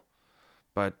incredible.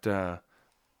 But I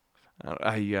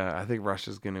think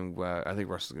Russia's gonna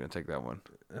take that one.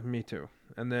 Me too.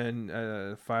 And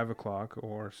then 5 o'clock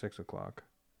or 6 o'clock.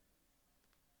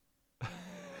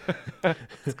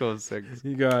 Let's go with 6.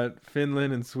 You got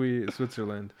Finland and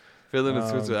Switzerland. Finland and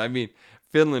Switzerland. I mean,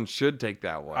 Finland should take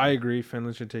that one. I agree.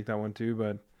 Finland should take that one too,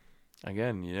 but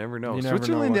Again, you never know. You never know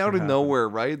Switzerland what out can of happen. nowhere,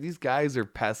 right? These guys are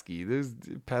pesky. There's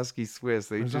pesky Swiss.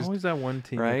 there's always that one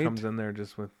team right? that comes in there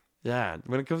just with. Yeah.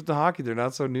 When it comes to hockey, they're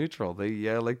not so neutral. They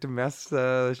like to mess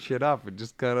shit up and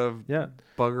just kind of Yeah,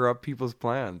 bugger up people's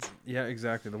plans. yeah,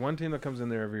 exactly. The one team that comes in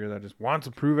there every year that just wants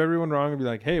to prove everyone wrong and be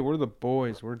like, hey, we're the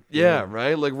boys. We're Yeah, good."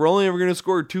 right. Like we're only ever gonna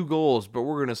score 2 goals, but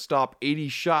we're gonna stop 80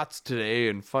 shots today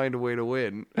and find a way to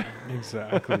win.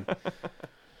 Exactly.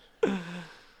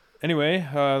 Anyway,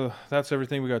 that's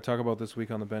everything we got to talk about this week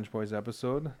on the Bench Boys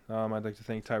episode. I'd like to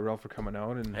thank Tyrell for coming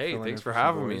out and Hey, filling thanks in for some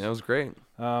having me. boys. That was great.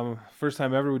 First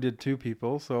time ever we did 2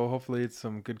 people, so hopefully it's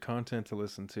some good content to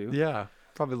listen to. Yeah,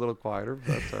 probably a little quieter, but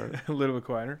that's all right. A little bit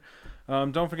quieter.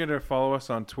 Don't forget to follow us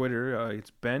on Twitter.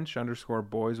 It's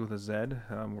bench_boys with a Z,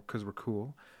 because we're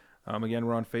cool. Again,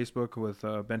 we're on Facebook with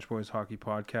Bench Boys Hockey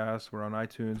Podcast. We're on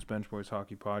iTunes, Bench Boys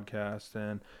Hockey Podcast.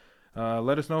 And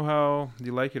let us know how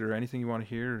you like it or anything you want to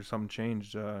hear or something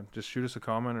changed. Just shoot us a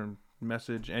comment or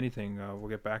message, anything. We'll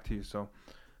get back to you. So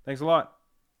thanks a lot.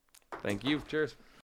 Thank you. Cheers.